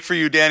it take for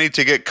you, Danny,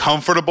 to get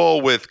comfortable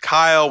with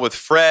Kyle, with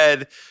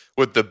Fred,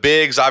 with the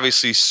bigs,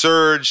 obviously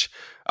Serge?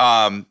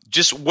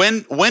 Just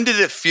when did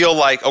it feel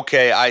like,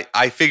 okay,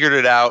 I figured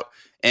it out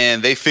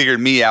and they figured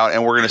me out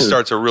and we're going to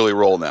start to really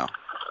roll now?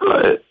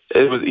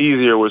 It was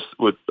easier with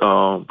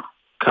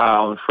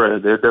Kyle and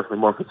Fred, they're definitely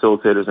more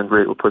facilitators and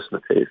great with pushing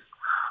the pace.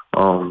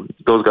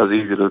 Those guys are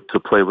easy to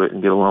play with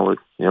and get along with,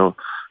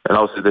 and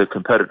also they're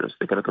competitors.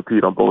 They're going to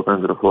compete on both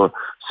ends of the floor.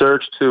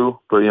 Serge too,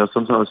 but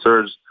sometimes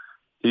Serge,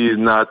 he's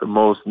not the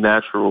most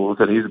natural.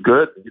 He's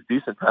good, he's a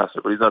decent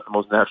passer, but he's not the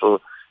most natural.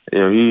 I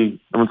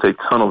wouldn't say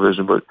tunnel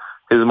vision, but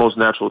his most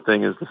natural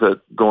thing is to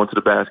going to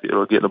the basket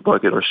or getting a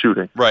bucket or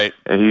shooting. Right.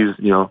 And he's,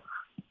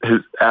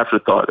 his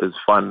afterthought is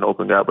finding an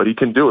open guy, but he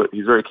can do it.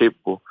 He's very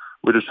capable.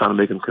 We're just trying to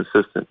make him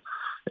consistent.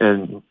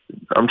 And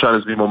I'm trying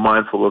to be more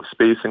mindful of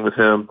spacing with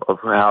him, of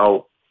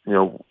how,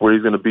 where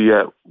he's going to be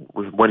at,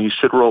 when he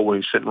should roll, when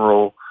he shouldn't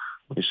roll,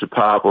 when he should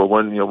pop, or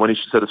when he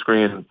should set a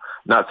screen and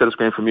not set a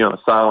screen for me on the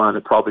sideline.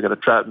 They're probably going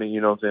to trap me,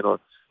 or,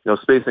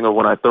 spacing of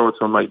when I throw it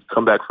to him, might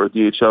come back for a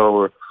DHO,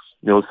 or,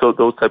 so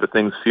those type of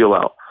things feel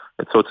out.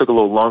 And so it took a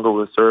little longer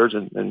with Serge,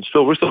 and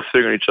we're still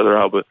figuring each other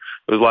out, but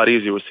it was a lot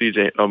easier with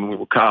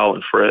with Kyle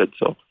and Fred.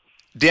 So,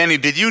 Danny,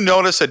 did you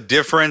notice a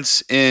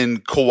difference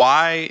in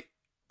Kawhi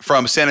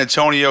from San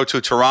Antonio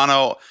to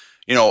Toronto?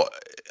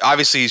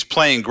 Obviously he's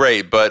playing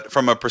great, but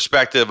from a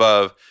perspective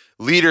of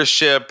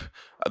leadership,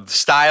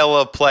 style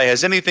of play,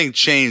 has anything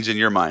changed in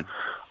your mind?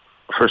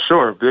 For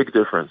sure, big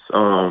difference.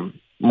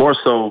 More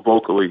so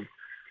vocally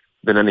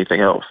than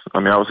anything else. I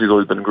mean, obviously he's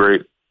always been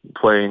great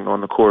playing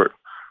on the court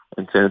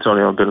in San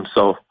Antonio and been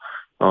himself.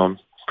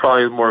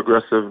 Probably more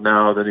aggressive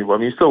now than he was. I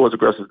mean, he still was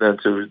aggressive then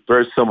too. He's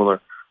very similar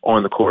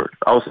on the court.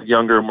 Obviously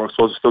younger, more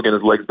exposed, still getting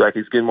his legs back.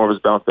 He's getting more of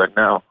his bounce back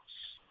now.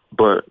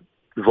 But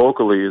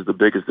vocally is the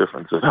biggest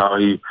difference of how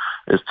he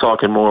is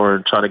talking more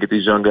and trying to get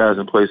these young guys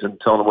in place and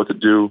telling them what to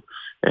do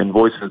and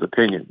voicing his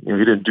opinion. He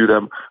didn't do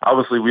that.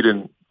 Obviously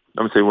I'm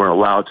going to say we weren't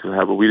allowed to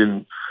have, but we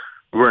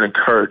weren't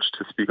encouraged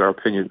to speak our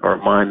opinion or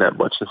mind that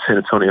much in San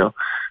Antonio.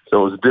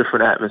 So it was a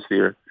different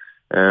atmosphere.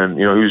 And,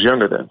 he was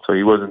younger then, so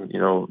he wasn't,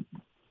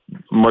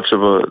 much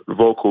of a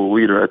vocal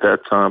leader at that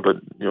time. But,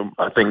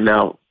 I think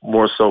now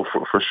more so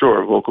for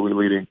sure, vocally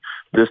leading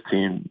this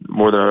team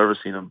more than I've ever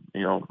seen him,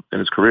 in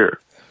his career.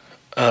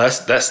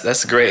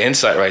 That's a great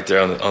insight right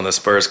there on the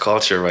Spurs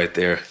culture right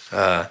there,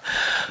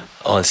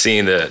 on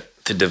seeing the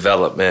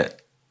development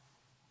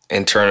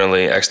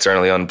internally,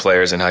 externally on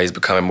players and how he's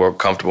becoming more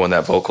comfortable in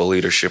that vocal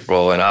leadership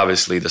role. And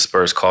obviously the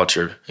Spurs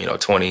culture,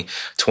 20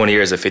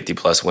 years of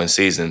 50-plus win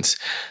seasons,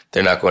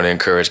 they're not going to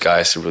encourage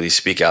guys to really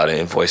speak out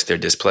and voice their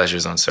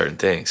displeasures on certain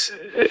things.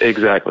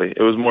 Exactly.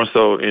 It was more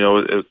so,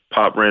 it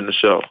Pop ran the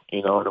show,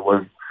 and it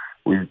was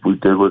we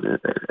did with it.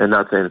 And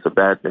not saying it's a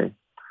bad thing,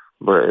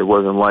 but it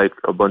wasn't like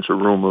a bunch of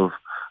room of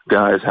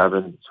guys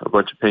having a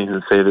bunch of opinions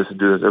and say this and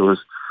do this. It was,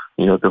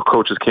 the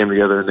coaches came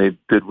together and they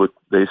did what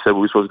they said what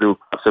we were supposed to do.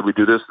 I said we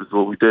do this is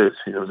what we did.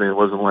 It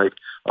wasn't like,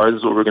 all right, this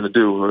is what we're going to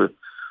do. Or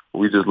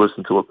we just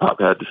listened to what Pop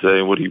had to say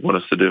and what he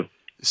wanted us to do.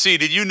 See,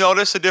 did you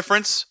notice a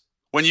difference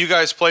when you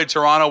guys played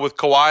Toronto with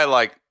Kawhi?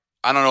 Like,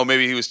 I don't know,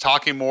 maybe he was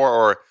talking more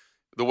or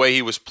the way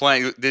he was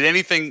playing. Did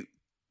anything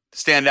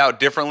stand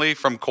out differently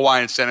from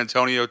Kawhi in San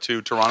Antonio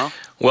to Toronto?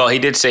 Well, he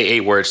did say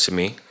 8 words to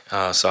me.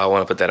 So I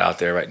want to put that out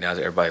there right now to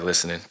everybody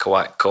listening.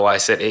 Kawhi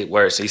said 8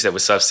 words. He said,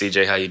 "What's up,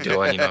 CJ? How you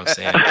doing?" You know what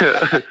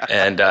I'm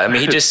saying? And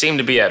he just seemed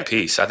to be at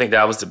peace. I think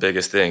that was the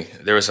biggest thing.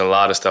 There was a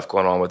lot of stuff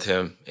going on with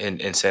him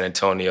in San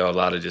Antonio. A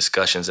lot of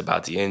discussions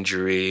about the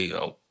injury,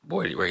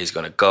 where he's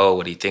going to go,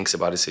 what he thinks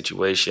about his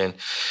situation.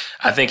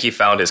 I think he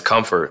found his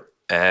comfort,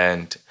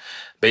 and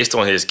based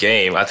on his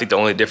game, I think the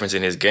only difference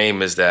in his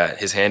game is that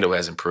his handle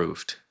has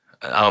improved.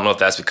 I don't know if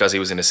that's because he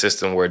was in a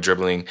system where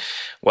dribbling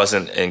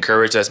wasn't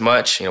encouraged as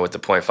much, with the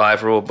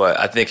 0.5 rule, but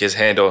I think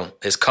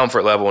his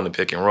comfort level in the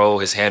pick and roll,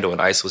 his handle in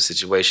ISO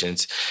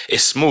situations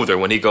is smoother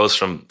when he goes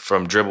from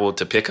dribble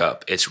to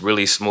pickup. It's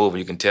really smooth.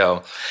 You can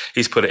tell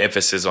he's put an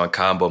emphasis on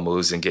combo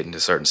moves and getting to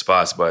certain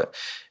spots. But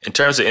in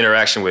terms of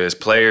interaction with his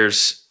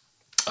players,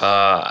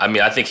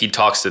 I think he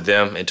talks to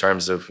them in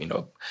terms of,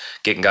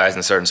 getting guys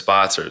in certain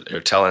spots or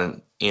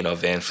telling,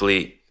 Van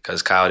Fleet,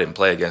 because Kyle didn't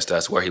play against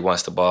us, where he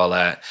wants the ball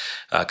at,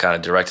 kind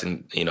of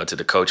directing, to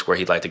the coach where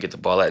he'd like to get the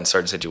ball at in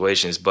certain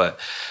situations. But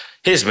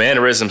his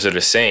mannerisms are the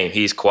same.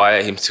 He's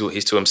quiet.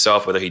 He's to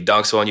himself. Whether he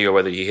dunks on you or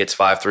whether he hits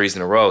 5 threes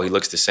in a row, he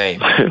looks the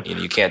same.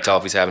 You can't tell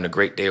if he's having a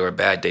great day or a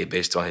bad day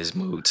based on his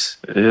moods.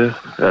 Yeah,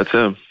 that's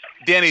him.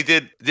 Danny,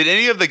 did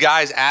any of the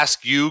guys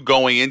ask you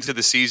going into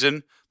the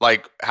season,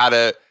 like how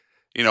to,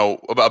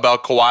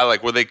 about Kawhi?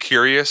 Like, were they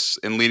curious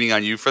and leaning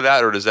on you for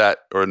that, or does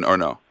that, or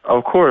no?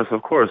 Of course,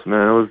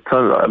 man. It was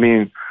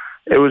tons.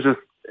 It was just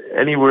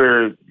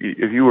anywhere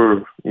if you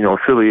were,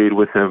 affiliated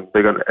with him,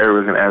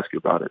 everybody's gonna ask you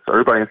about it. So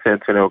everybody in San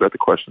Antonio got the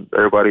questions.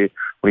 Everybody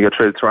when he got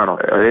traded to Toronto,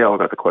 they all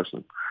got the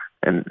questions.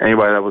 And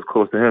anybody that was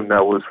close to him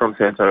that was from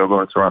San Antonio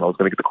going to Toronto was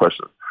gonna get the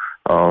questions.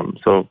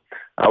 So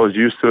I was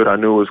used to it. I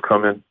knew it was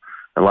coming.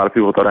 A lot of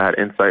people thought I had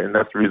insight, and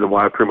that's the reason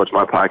why pretty much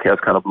my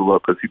podcast kind of blew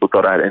up, because people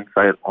thought I had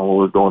insight on what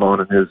was going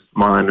on in his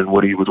mind and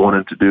what he was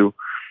wanting to do.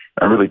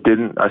 I really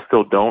didn't. I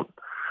still don't.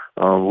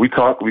 We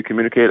talk, we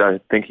communicate. I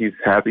think he's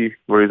happy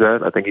where he's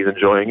at. I think he's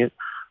enjoying it.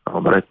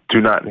 But I do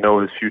not know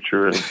his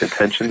future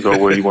intentions or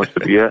where he wants to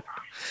be at.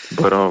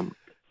 But I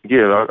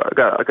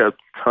got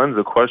tons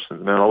of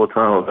questions, man, all the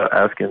time. I was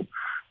asking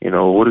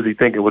What is he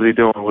thinking? What is he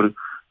doing?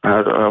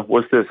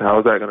 What's this? How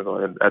is that going to go?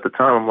 And at the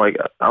time, I'm like,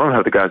 I don't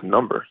have the guy's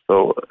number.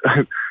 So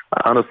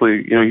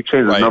honestly, he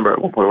changed his number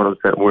at one point when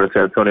we were in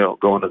San Antonio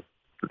going to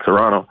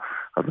Toronto.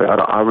 I was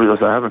like, I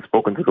realized I haven't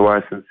spoken to the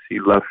guy since he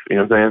left,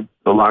 the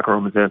locker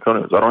room in San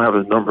Antonio. So I don't have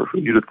his number. For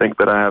you to think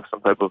that I have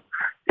some type of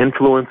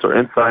influence or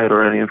insight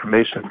or any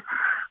information,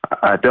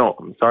 I don't.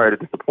 I'm sorry to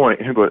disappoint,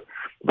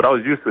 but I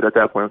was used to it at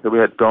that point. So we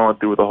had gone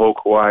through the whole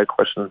Kawhi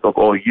questions of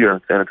all year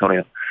in San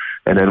Antonio.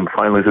 And then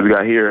finally, as we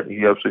got here,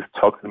 he actually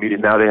talked to the media.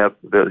 Now he has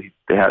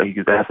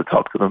to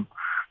talk to them.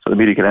 So the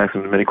media can ask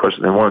him as many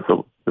questions they want.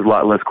 So there's a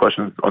lot less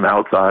questions on the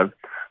outside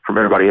from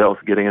everybody else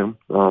getting him.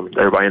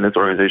 Everybody in this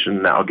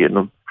organization now getting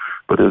him.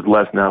 But there's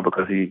less now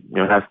because he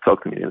has to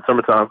talk to me. In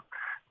summertime,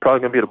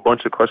 probably going to be a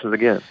bunch of questions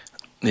again.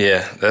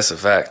 Yeah, that's a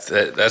fact.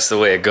 That's the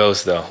way it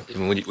goes, though.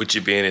 Even with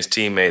you being his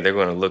teammate, they're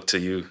going to look to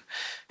you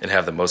and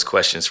have the most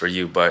questions for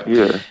you. But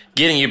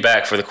getting you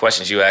back for the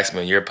questions you asked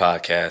me on your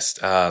podcast,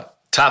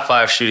 top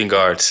 5 shooting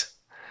guards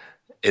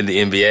in the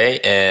NBA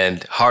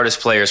and hardest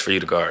players for you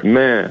to guard.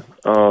 Man,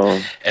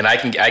 and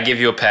I give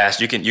you a pass.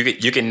 You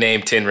can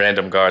name 10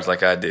 random guards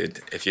like I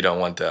did if you don't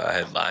want the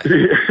headline.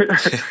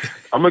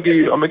 I'm gonna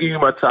give you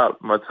my top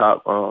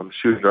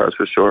shooting guards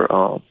for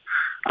sure.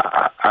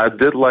 I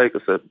did I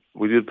said,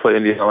 we did play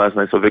Indiana last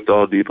night, so Victor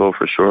Oladipo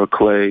for sure,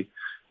 Clay,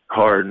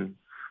 Harden,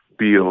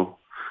 Beal,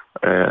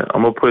 and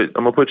I'm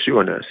gonna put you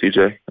in there,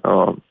 CJ.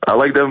 I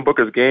like Devin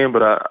Booker's game,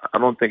 but I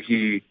don't think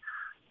he.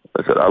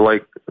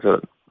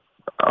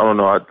 I don't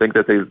know. I think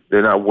that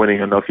they're not winning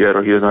enough yet,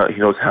 or he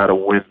knows how to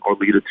win or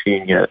lead a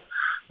team yet.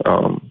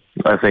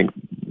 I think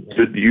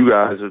you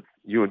guys,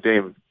 you and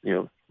Dame,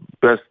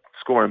 best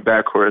scoring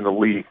backcourt in the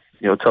league.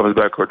 Toughest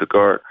backcourt to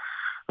guard.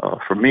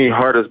 For me,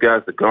 hardest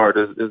guys to guard.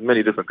 There's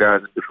many different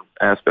guys in different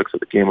aspects of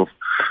the game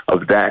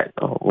of that.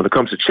 When it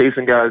comes to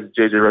chasing guys,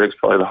 JJ Redick's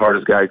probably the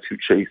hardest guy to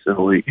chase in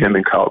the league. Him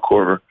and Kyle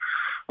Korver.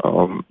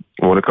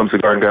 When it comes to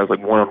guarding guys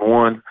like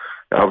 1-on-1,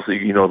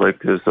 obviously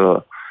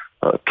there's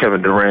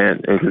Kevin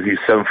Durant, because he's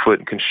 7 foot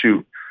and can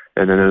shoot.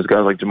 And then there's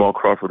guys like Jamal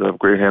Crawford who have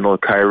great handle,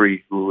 and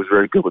Kyrie, who was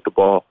very good with the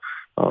ball.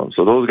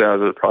 So those guys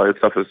are probably the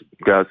toughest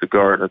guys to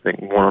guard, I think,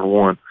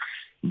 1-on-1.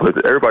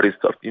 But everybody's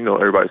tough.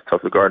 Everybody's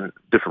tough to guard in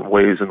different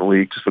ways in the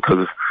league just because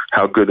of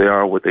how good they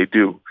are, what they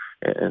do.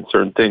 And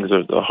certain things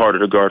are harder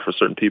to guard for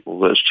certain people,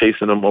 whether it's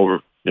chasing them over,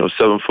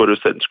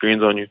 7-footers setting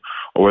screens on you,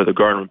 or whether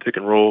guarding them pick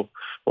and roll,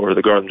 or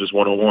whether guarding them just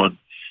 1-on-1.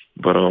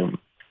 But,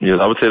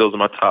 I would say those are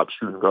my top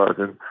shooting guards.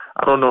 And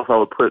I don't know if I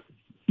would put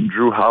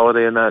Drew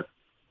Holiday in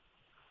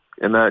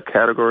that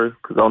category,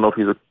 because I don't know if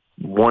he's a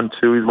 1-2.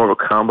 He's more of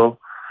a combo.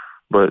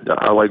 But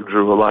I like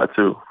Drew a lot,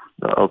 too.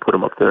 I'll put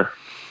him up there.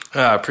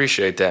 I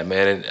appreciate that,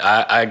 man. And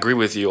I agree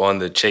with you on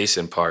the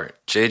chasing part.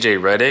 JJ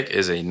Redick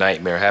is a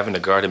nightmare. Having to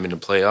guard him in the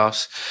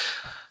playoffs,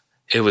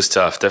 it was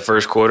tough. The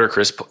first quarter,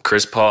 Chris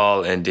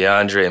Paul and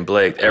DeAndre and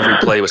Blake, every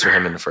play was for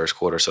him in the first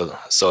quarter.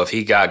 So if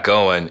he got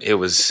going, it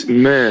was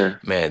man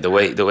the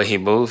way he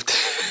moved.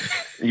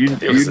 You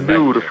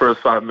knew the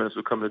first 5 minutes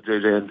would come to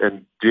JJ,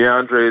 and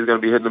DeAndre is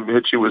going to be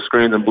hit you with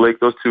screens, and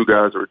Blake. Those two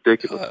guys are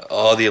ridiculous.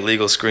 All the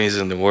illegal screens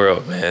in the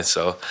world, man.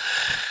 So.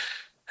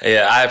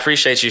 Yeah, I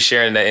appreciate you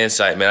sharing that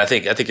insight, man. I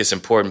think it's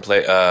important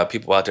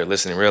people out there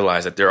listening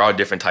realize that there are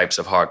different types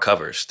of hard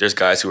covers. There's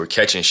guys who are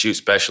catch and shoot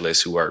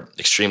specialists who are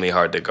extremely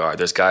hard to guard.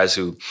 There's guys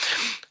who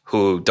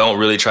don't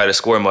really try to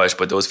score much,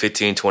 but those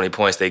 15, 20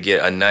 points they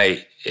get a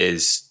night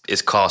is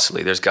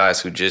costly. There's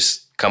guys who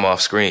just come off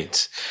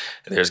screens.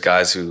 There's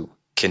guys who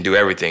can do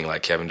everything,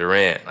 like Kevin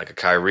Durant, like a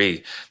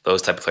Kyrie,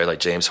 those type of players like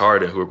James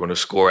Harden, who are going to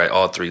score at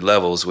all 3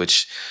 levels,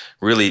 which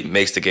really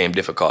makes the game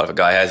difficult. If a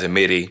guy has a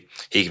midi,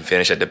 he can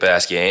finish at the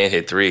basket and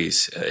hit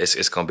threes.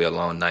 It's going to be a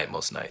long night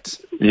most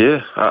nights.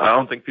 Yeah, I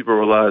don't think people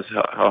realize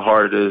how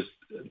hard it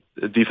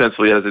is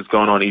defensively as it's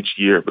going on each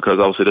year, because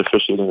obviously they're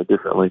officiating it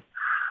differently.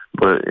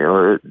 But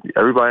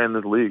everybody in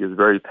this league is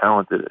very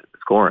talented at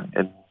scoring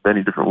in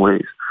many different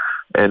ways.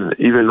 And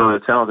even though they're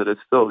talented,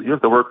 it's still, you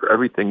have to work for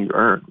everything you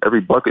earn. Every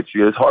bucket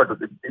it's hard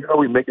to,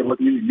 we make it look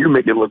easy. You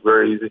make it look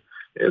very easy.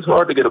 It's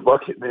hard to get a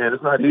bucket, man.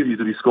 It's not easy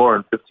to be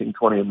scoring 15,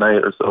 20 a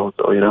night or so.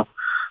 So, so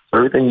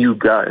everything you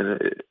got, and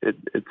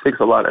it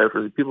takes a lot of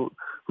effort. People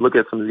look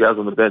at some of these guys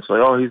on the bench like,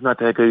 oh, he's not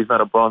that good. He's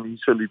not a bum. He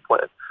shouldn't be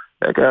playing.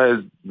 That guy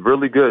is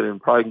really good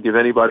and probably can give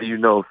anybody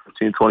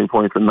 15, 20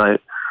 points a night,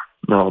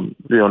 in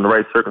the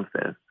right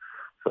circumstance.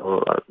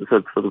 So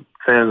for the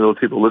fans, those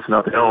people listening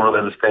out there, they don't really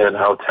understand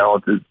how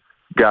talented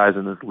guys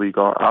in this league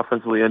are,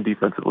 offensively and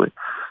defensively.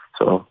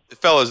 So,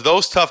 fellas,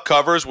 those tough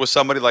covers with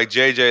somebody like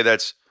JJ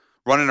that's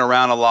running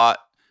around a lot,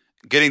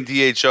 getting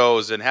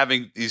DHOs, and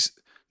having these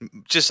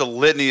just a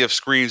litany of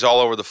screens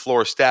all over the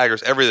floor,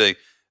 staggers, everything.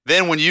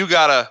 Then when you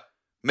gotta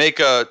make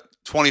a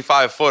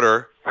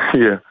 25-footer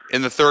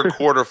in the third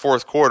quarter,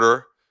 fourth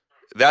quarter,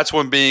 that's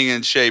when being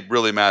in shape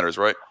really matters,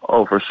 right?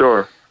 Oh, for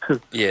sure.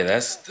 Yeah,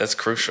 that's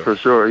crucial. For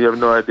sure. You have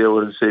no idea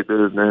what his shape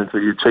is, man. So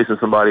you're chasing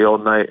somebody all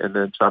night and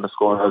then trying to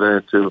score another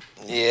end, too.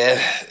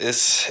 Yeah,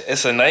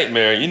 it's a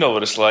nightmare. You know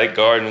what it's like,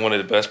 guarding one of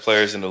the best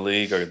players in the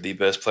league or the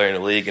best player in the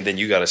league, and then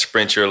you got to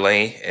sprint your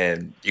lane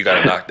and you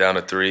got to knock down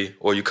a three,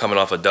 or you coming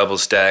off a double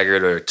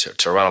staggered, or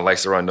Toronto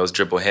likes to run those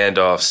dribble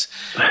handoffs,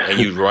 and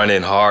you run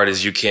in hard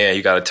as you can.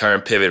 You got to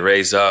turn, pivot,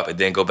 raise up, and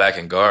then go back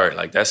and guard.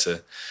 Like that's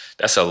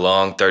a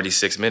long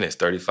 36 minutes,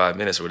 35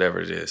 minutes, or whatever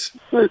it is.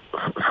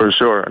 For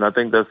sure. And I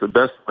think that's the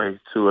best way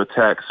to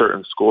attack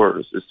certain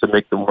scorers is to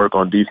make them work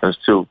on defense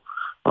too.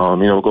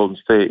 Golden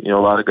State, a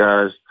lot of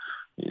guys,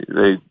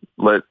 they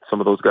let some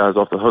of those guys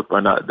off the hook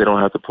by they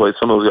don't have to play.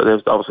 Some of those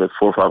guys, they obviously have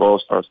 4 or 5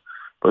 All-Stars.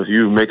 But if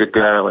you make a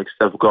guy like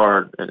Steph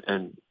guard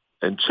and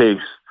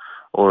chase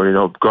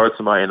or, guard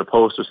somebody in the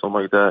post or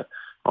something like that,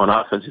 on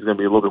offense, he's going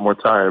to be a little bit more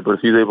tired. But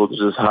if he's able to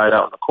just hide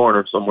out in the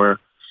corner somewhere,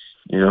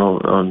 he's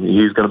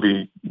going to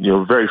be,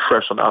 very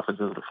fresh on the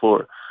offensive end of the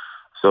floor.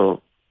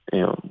 So,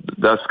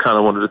 that's kind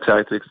of one of the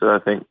tactics that I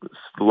think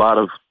a lot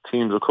of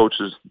teams or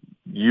coaches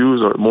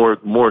use, or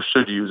more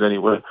should use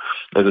anyway,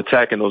 is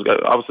attacking those guys.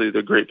 Obviously,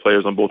 they're great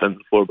players on both ends of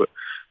the floor, but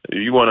if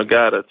you want a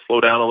guy to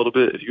slow down a little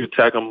bit, if you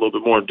attack him a little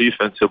bit more in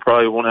defense, he'll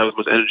probably won't have as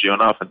much energy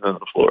on offense end of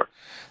the floor.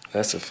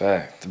 That's a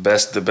fact. The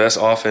best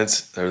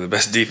offense or the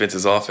best defense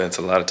is offense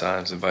a lot of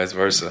times, and vice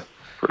versa.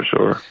 For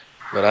sure.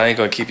 But I ain't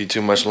going to keep you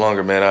too much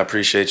longer, man. I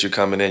appreciate you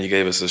coming in. You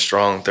gave us a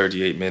strong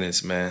 38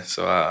 minutes, man.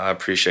 So I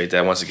appreciate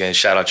that. Once again,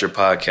 shout out your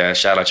podcast.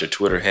 Shout out your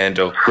Twitter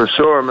handle. For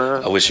sure,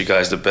 man. I wish you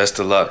guys the best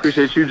of luck.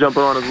 Appreciate you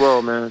jumping on as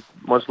well, man.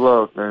 Much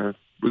love, man.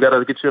 We got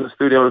to get you in the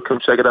studio to come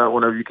check it out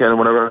whenever you can,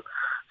 whenever.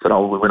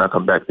 So when I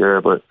come back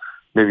there, but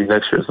maybe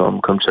next year, so I'm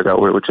come check out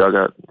what y'all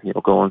got,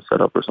 going set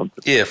up or something.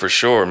 Yeah, for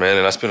sure, man.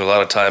 And I spend a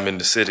lot of time in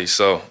the city,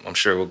 so I'm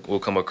sure we'll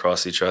come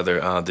across each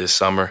other this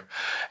summer.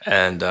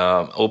 And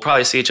we'll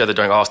probably see each other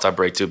during All-Star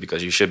break, too,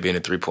 because you should be in a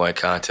three-point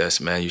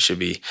contest, man. You should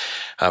be,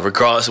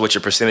 regardless of what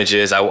your percentage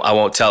is, I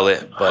won't tell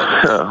it.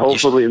 But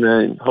hopefully,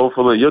 man.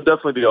 Hopefully. You'll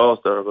definitely be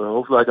All-Star, but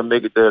hopefully I can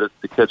make it there to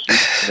catch you,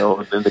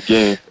 in the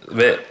game.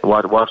 Man,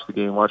 watch the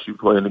game, watch you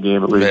play in the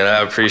game at least. Man,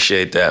 I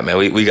appreciate that, man.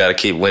 We got to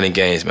keep winning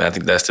games, man. I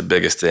think that's the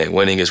biggest thing.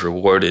 Winning is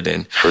rewarded,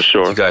 and for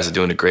sure, you guys are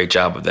doing a great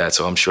job of that,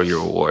 so I'm sure your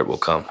reward will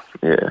come.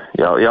 Yeah,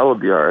 y'all will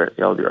be all right.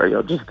 Y'all be all right.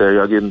 Y'all just there.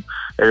 Y'all getting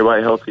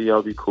everybody healthy.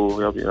 Y'all be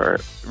cool. Y'all be all right.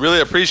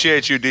 Really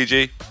appreciate you,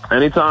 DG.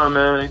 Anytime,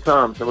 man.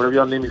 Anytime. So whatever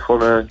y'all need me for,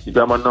 man. You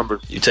got my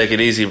numbers. You take it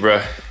easy,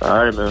 bro.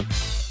 All right, man.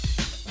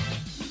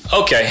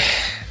 Okay,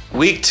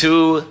 week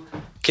 2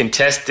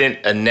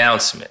 contestant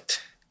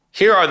announcement.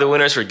 Here are the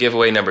winners for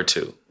giveaway number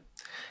 2.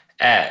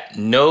 At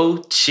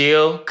No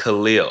Chill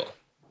Khalil.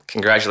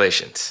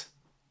 Congratulations.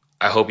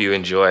 I hope you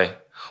enjoy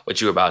what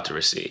you're about to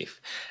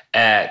receive.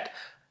 At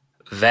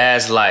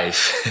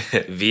Vaslyfe,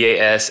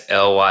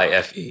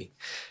 Vaslyfe.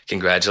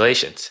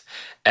 Congratulations.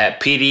 At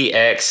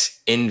PDX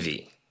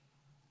Envy.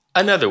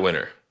 Another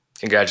winner.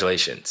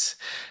 Congratulations.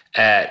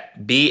 At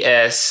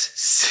BSCHNYD.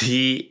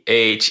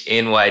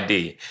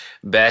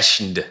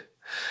 Bashnd.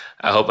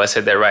 I hope I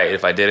said that right.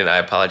 If I didn't, I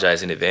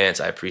apologize in advance.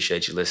 I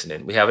appreciate you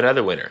listening. We have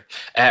another winner.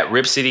 At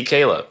Rip City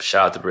Caleb.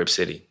 Shout out to Rip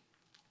City.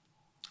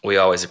 We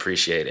always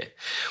appreciate it.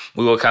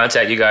 We will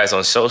contact you guys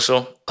on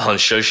social,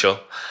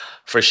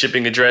 for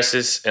shipping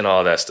addresses and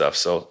all that stuff.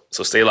 So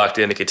stay locked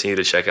in and continue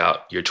to check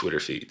out your Twitter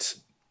feeds.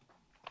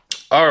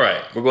 All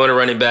right, we're going to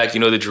running back. You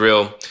know the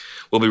drill.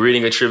 We'll be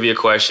reading a trivia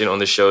question on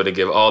the show to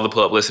give all the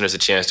Pull-Up listeners a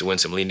chance to win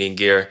some lean-in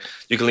gear.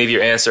 You can leave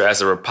your answer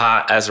as a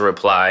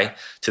reply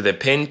to the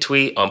pinned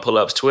tweet on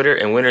Pull-Up's Twitter,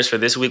 and winners for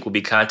this week will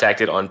be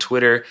contacted on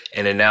Twitter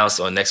and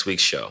announced on next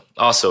week's show.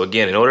 Also,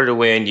 again, in order to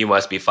win, you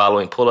must be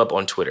following Pull-Up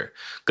on Twitter.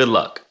 Good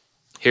luck.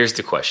 Here's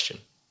the question.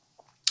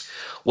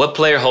 What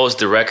player holds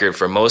the record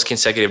for most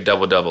consecutive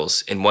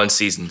double-doubles in one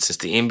season since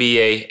the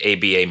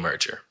NBA-ABA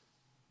merger?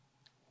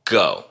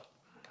 Go.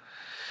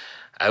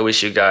 I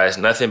wish you guys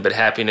nothing but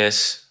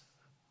happiness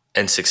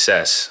and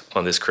success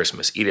on this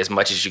Christmas. Eat as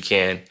much as you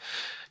can.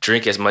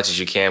 Drink as much as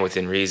you can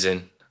within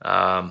reason.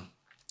 We're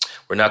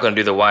not going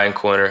to do the wine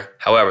corner.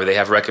 However, they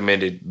have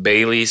recommended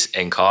Bailey's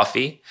and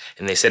coffee,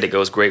 and they said it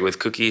goes great with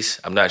cookies.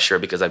 I'm not sure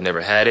because I've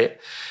never had it.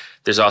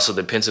 There's also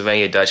the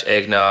Pennsylvania Dutch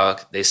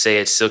eggnog. They say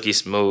it's silky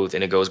smooth,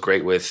 and it goes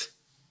great with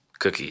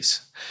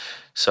cookies.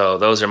 So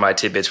those are my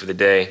tidbits for the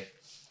day.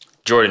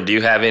 Jordan, do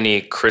you have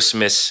any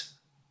Christmas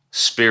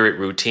spirit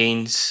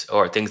routines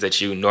or things that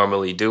you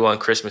normally do on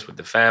Christmas with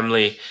the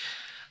family?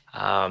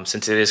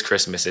 Since it is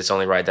Christmas, it's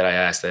only right that I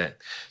ask that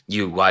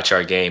you watch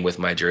our game with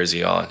my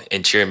jersey on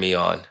and cheer me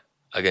on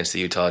against the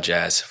Utah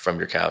Jazz from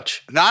your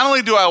couch. Not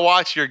only do I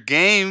watch your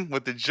game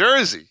with the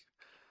jersey,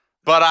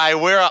 but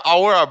I'll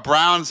wear a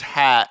Browns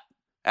hat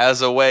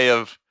as a way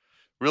of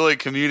really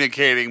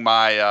communicating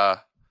my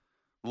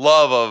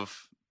love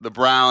of the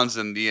Browns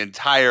and the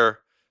entire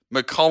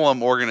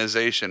McCollum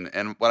organization.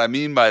 And what I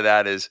mean by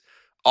that is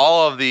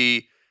all of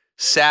the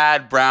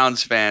sad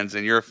Browns fans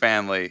in your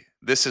family,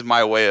 this is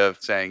my way of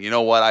saying, you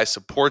know what, I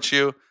support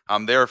you,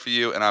 I'm there for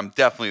you, and I'm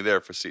definitely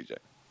there for CJ.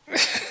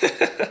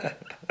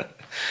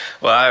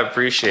 Well, I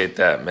appreciate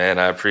that, man.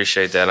 I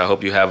appreciate that. I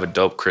hope you have a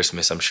dope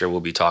Christmas. I'm sure we'll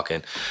be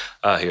talking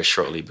here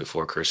shortly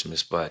before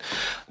Christmas. But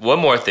one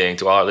more thing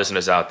to all our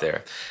listeners out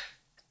there.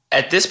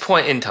 At this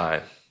point in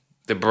time,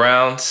 the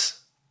Browns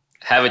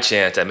have a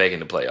chance at making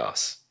the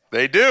playoffs.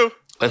 They do.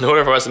 In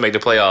order for us to make the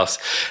playoffs,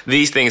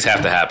 these things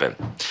have to happen.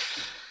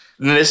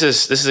 And this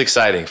is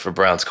exciting for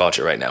Browns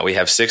culture right now. We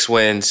have 6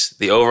 wins.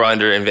 The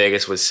over-under in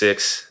Vegas was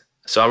 6.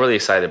 So I'm really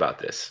excited about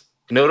this.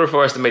 In order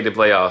for us to make the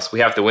playoffs, we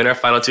have to win our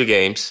final 2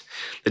 games.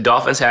 The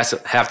Dolphins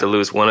have to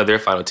lose one of their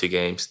final 2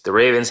 games. The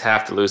Ravens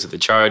have to lose to the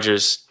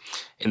Chargers.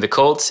 And the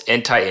Colts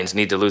and Titans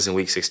need to lose in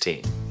Week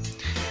 16.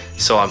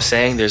 So I'm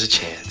saying there's a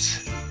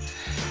chance.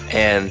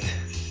 And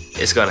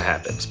it's going to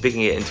happen.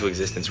 Speaking it into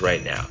existence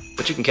right now.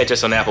 But you can catch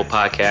us on Apple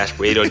Podcasts,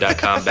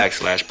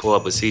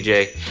 radio.com/pull-up with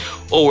CJ,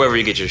 or wherever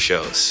you get your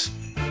shows.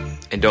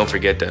 And don't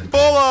forget to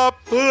Pull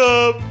up. pull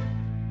up.